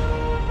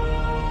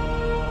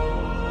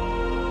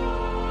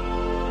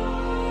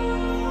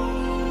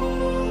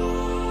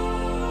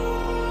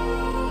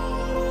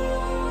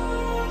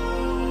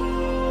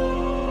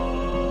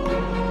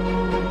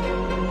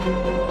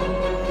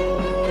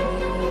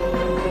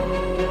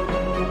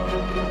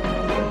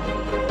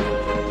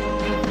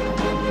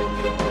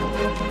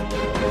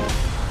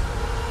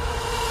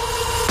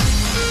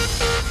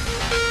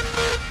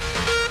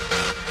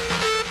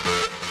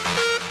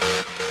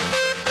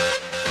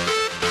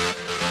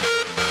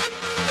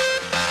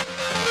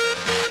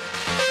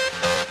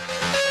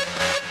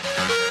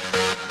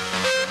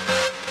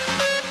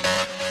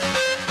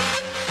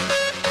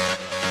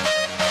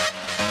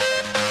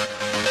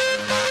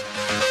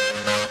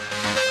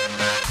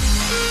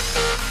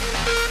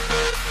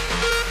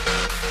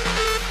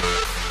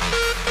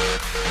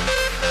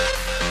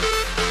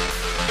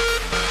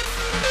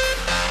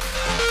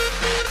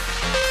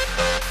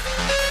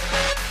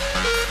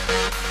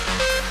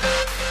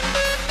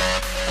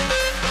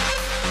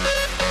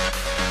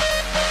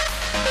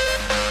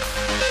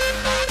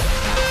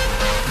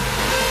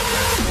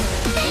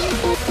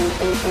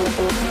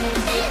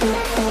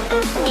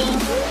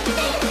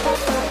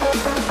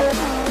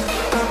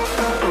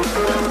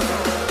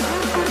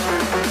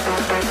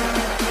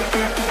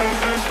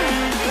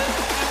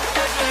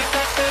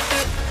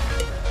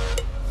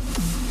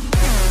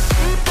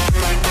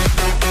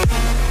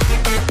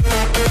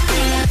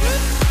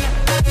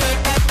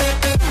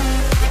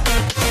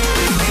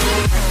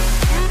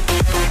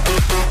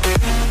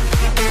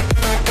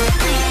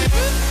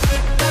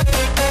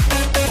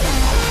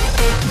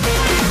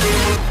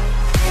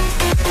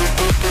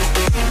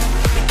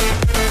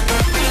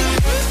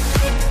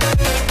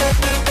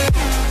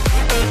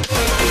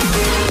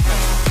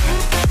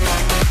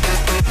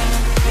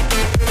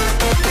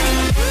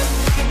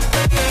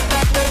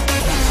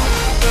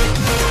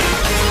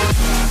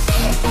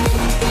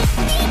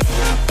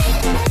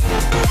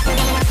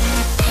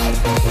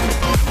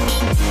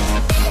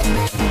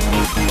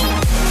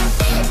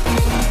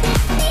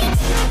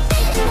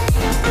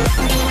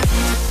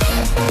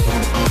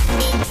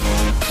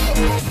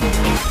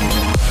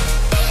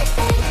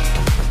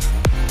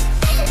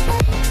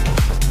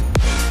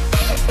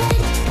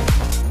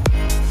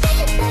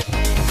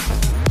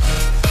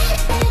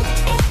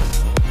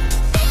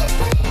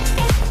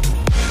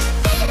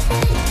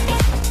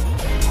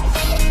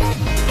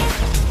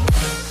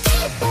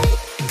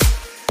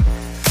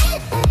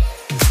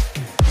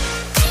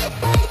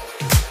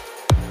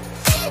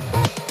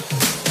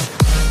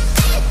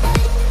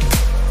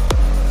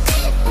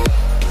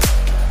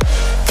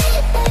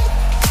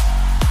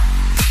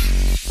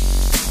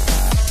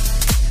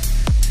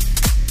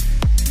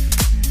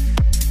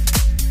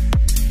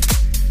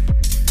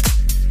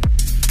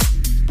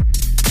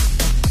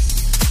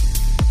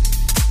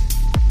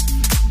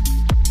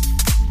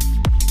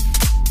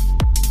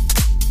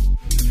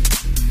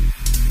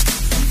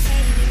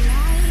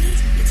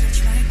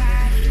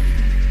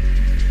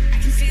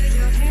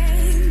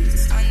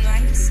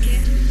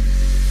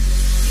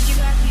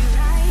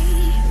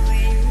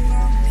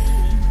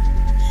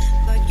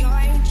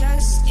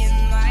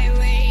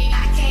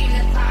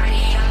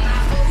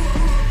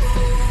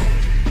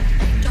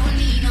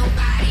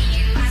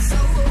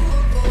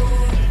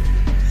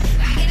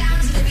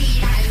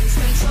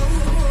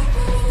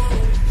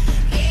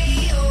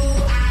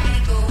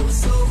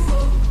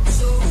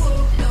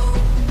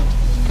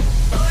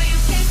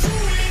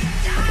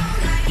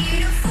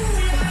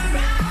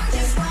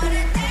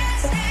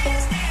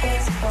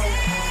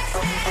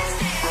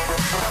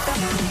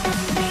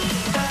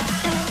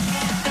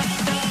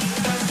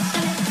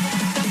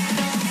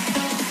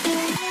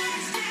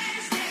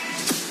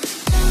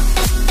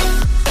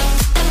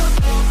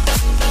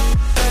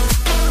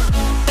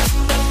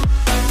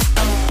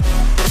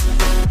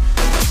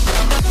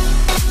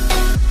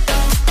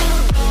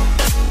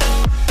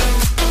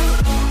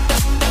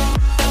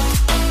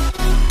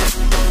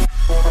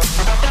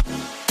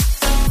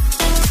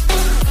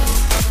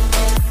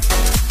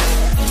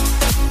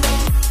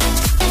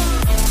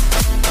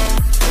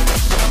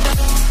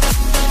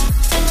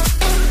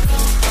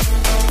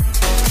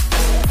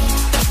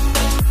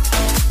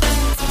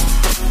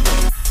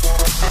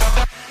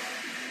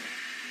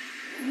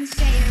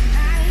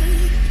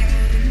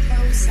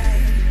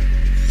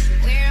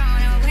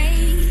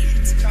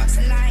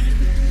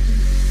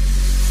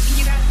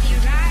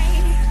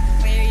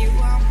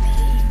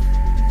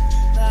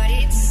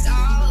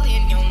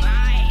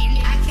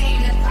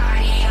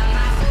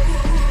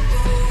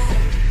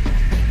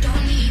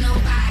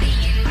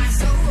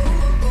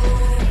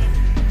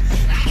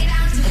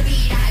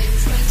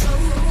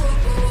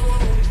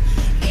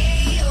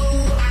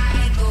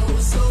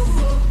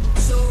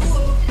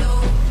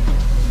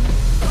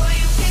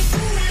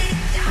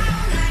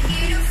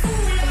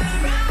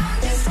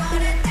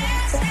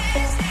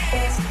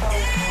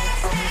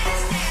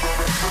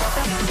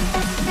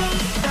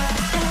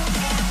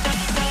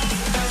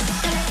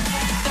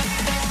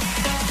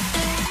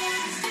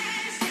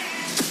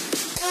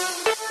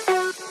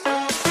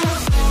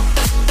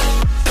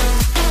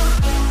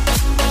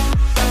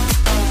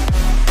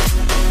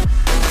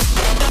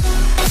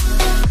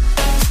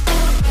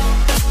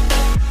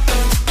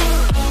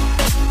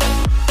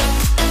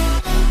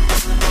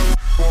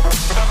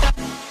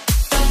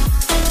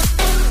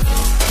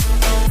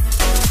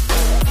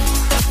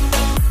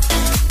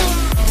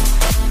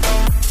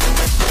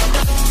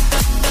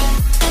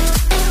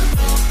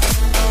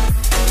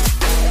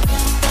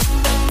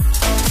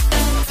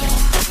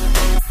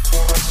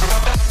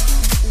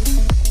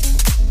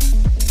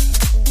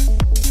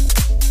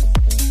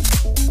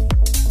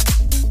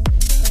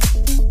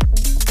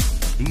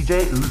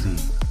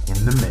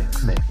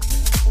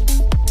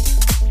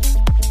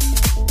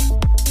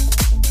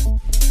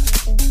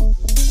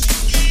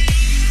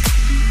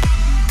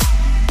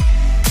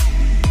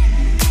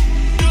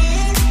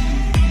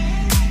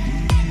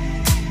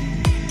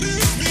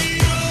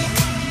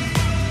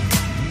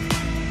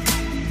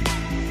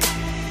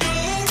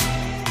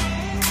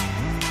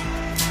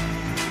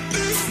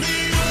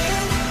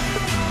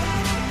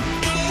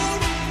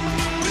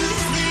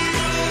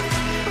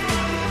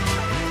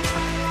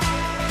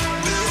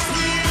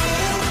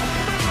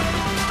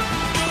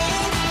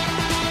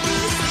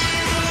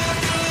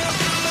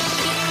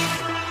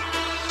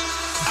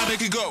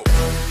 make it go.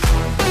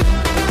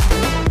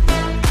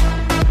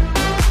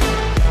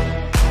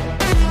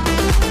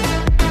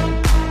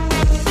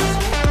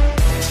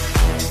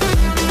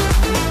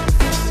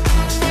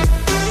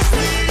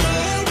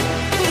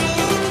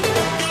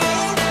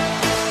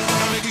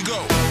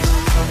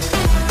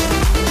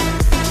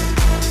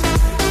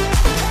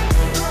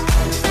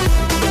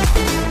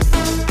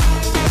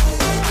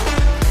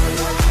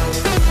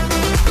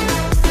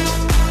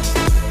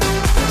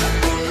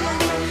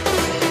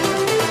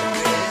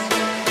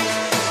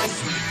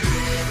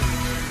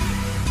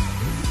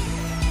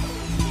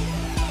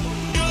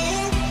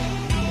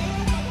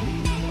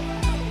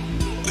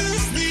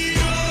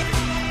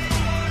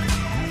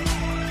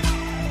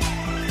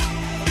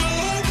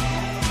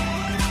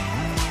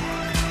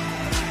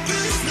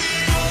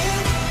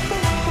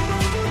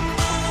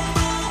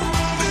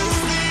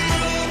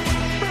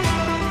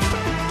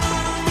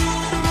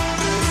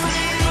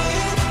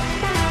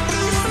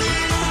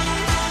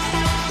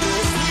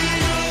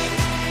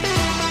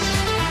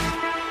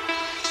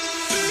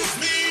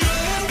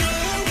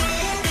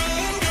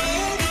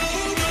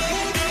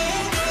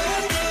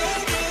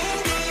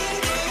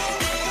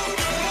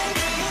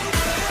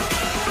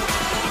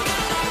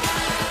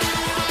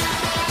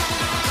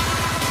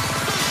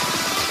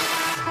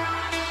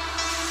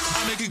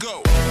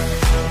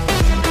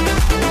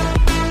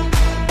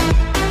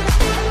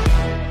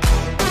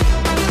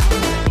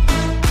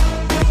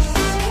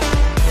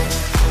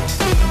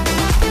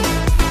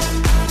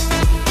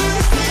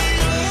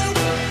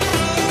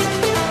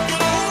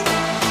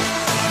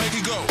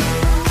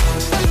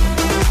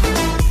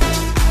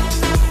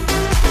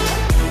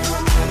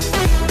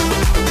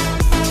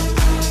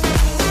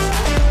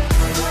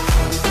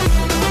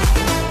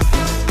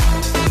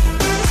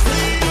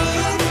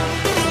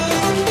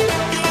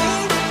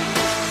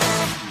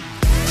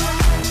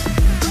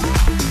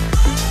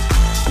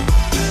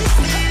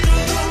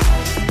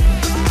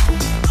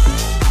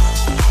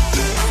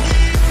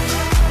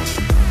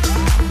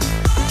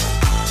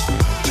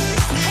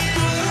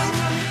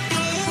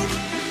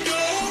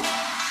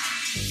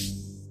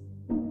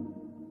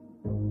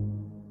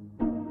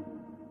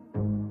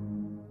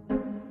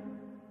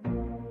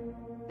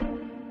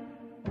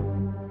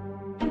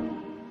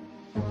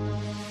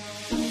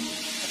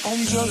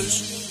 I'm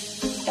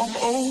jealous, I'm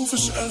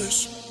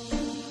overzealous.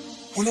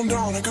 When I'm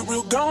down, I get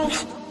real down.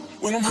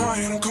 When I'm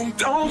high, I don't come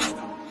down.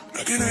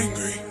 I get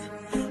angry,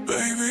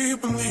 baby,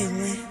 believe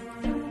me.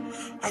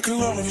 I can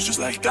love you just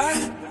like that,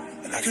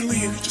 and I can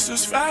leave you just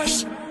as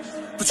fast.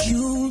 But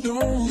you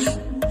don't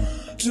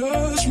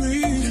judge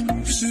me,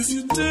 'cause if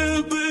you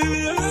did,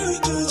 baby,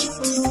 I'd judge you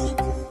too.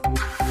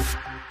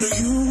 No,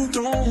 you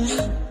don't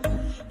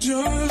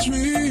judge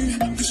me,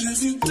 'cause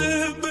if you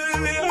did,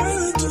 baby,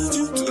 I'd judge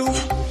you too.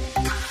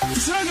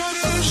 'Cause I got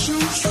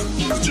issues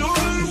with your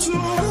attitude.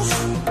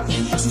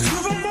 So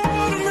if I'm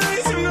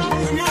automating, I'll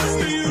remind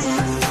you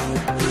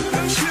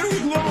that you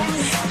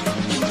glory,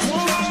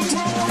 all our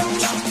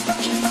problems.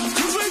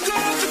 'Cause we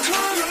got the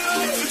kind of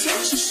love that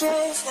takes us so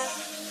far.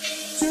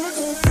 Yeah, I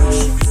got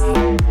issues.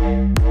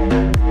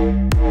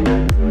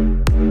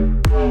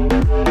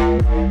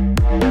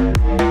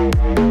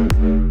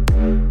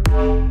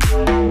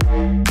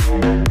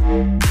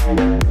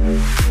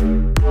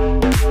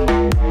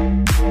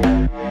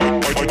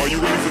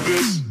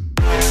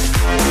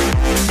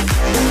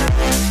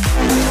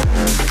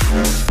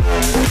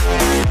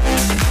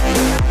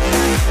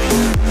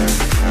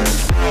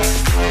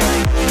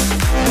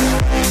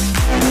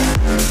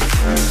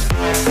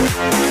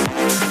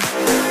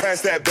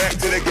 Pass that back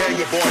to the gang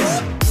of boys.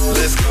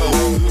 Let's go,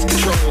 lose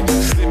control.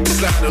 Slip and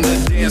slide on the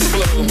dance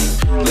floor.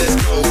 Let's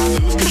go,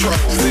 lose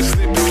control. Slip,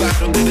 slip and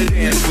slide on the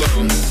dance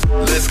floor.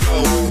 Let's go,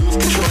 lose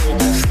control.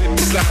 Slip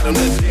and slide on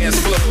the dance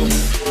floor.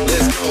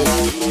 Let's go,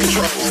 lose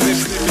control. Slip,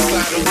 slip and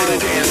slide on the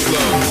dance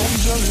floor. I'm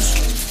jealous,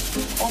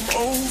 I'm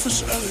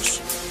overzealous.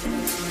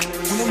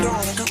 When I'm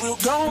down, I get real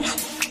down.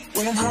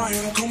 When I'm high,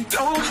 I don't come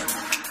down.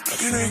 I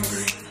get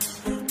angry,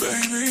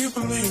 baby,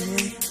 believe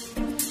me.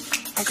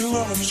 I can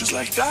love you just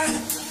like that,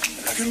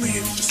 and I can leave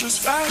you just as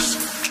fast.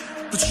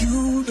 But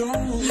you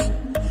don't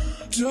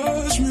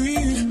judge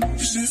me,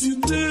 'cause if you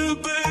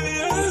did,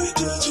 baby, I'd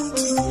judge you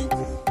too.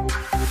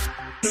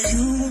 No,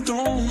 you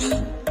don't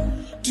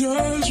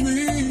judge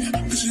me,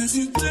 'cause if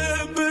you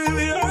did,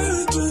 baby,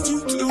 I'd judge you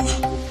too.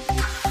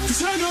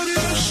 'Cause I got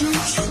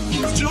issues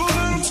with your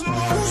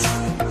attitude.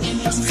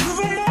 So if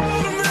I'm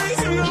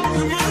automating, I'll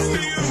remind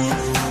you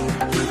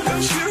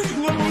that you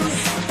glory,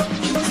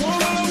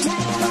 all our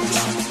problems.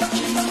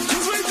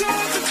 'Cause we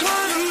got the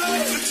kind of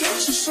love that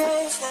takes us so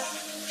far.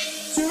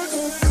 Yeah, I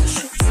got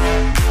issues.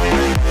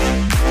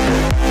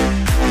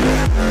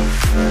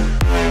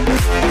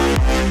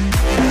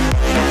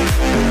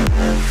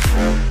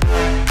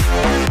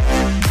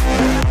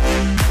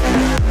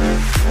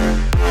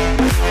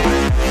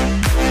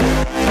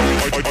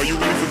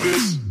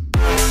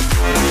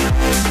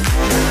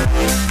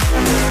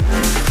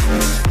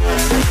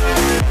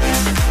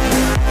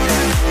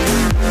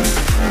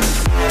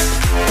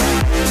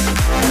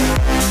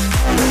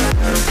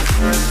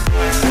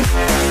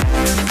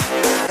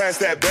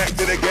 that back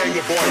to the gang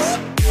of boys.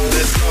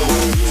 Let's go,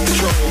 lose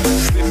control.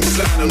 Slip and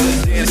slide on the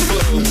dance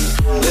floor.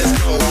 Let's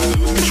go,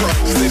 lose control.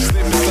 Slip,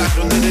 slip and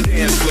slide on the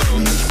dance floor.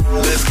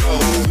 Let's go,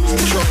 lose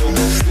control.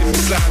 Slip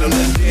and slide on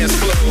the dance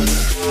floor.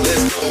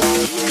 Let's go,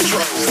 lose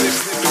control. Slip,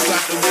 slip and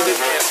slide on the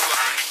dance floor.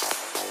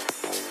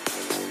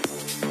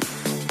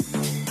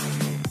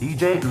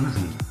 DJ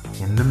Uzi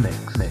in the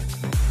mix.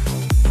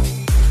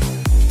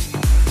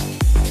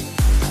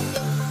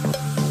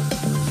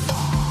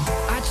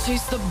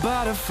 Chase the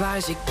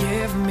butterflies you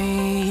give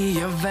me,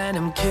 your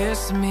venom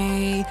kiss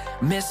me.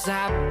 Miss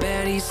I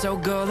Betty so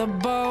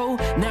gullible.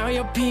 Now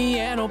your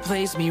piano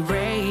plays me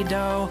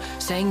radio.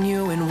 Sang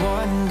you in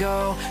one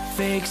go.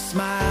 Fake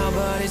smile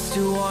but it's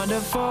too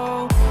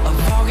wonderful.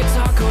 Of all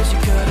guitar chords you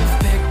could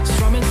have picked,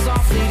 strumming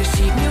softly to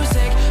sheet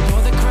music.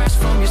 Nor the crash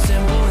from your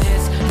cymbal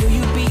hits. Knew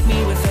you beat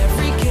me with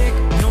every kick.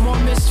 No more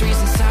mysteries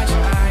inside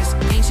your eyes.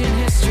 Ancient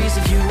histories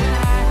of you and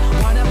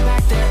I. Wind up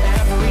back there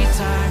every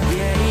time.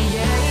 Yeah, yeah,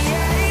 yeah.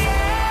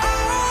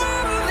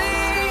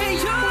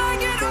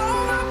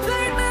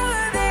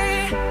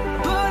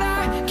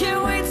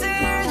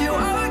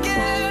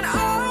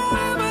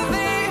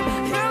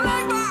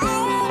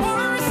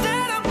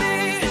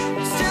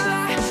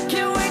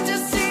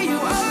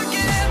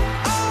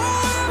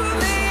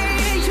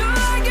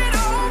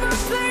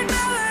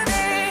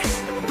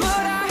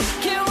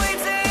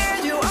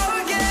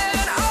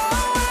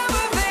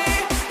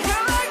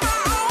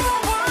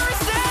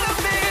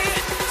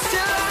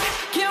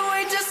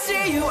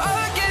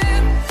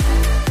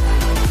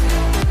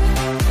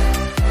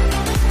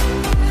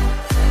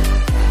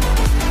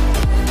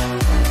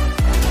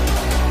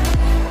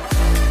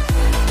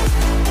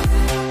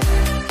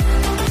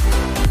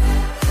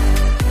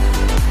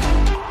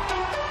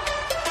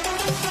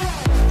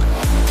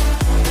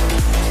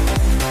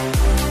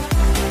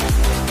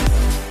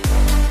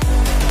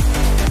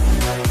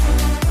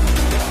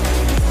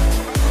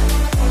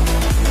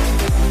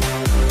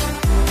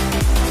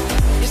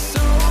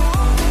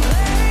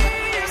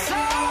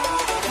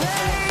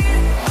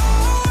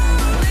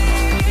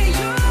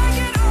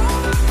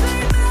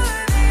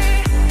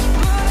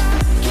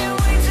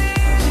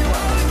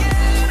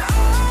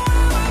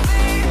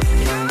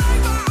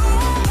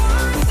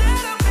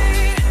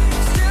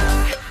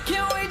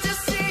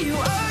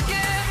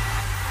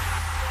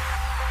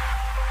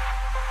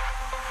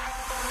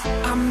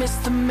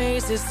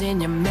 In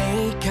your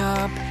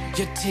makeup,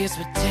 your tears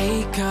would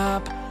take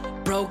up.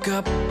 Broke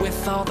up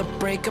with all the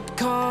breakup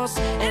calls,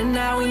 and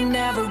now we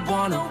never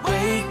wanna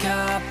wake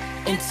up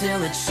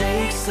until it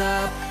shakes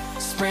up.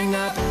 Spring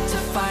up to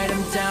fight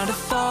 'em down to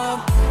fall.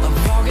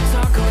 Of all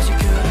guitar chords you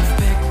could have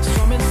picked,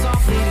 strumming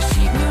softly to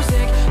sheet music.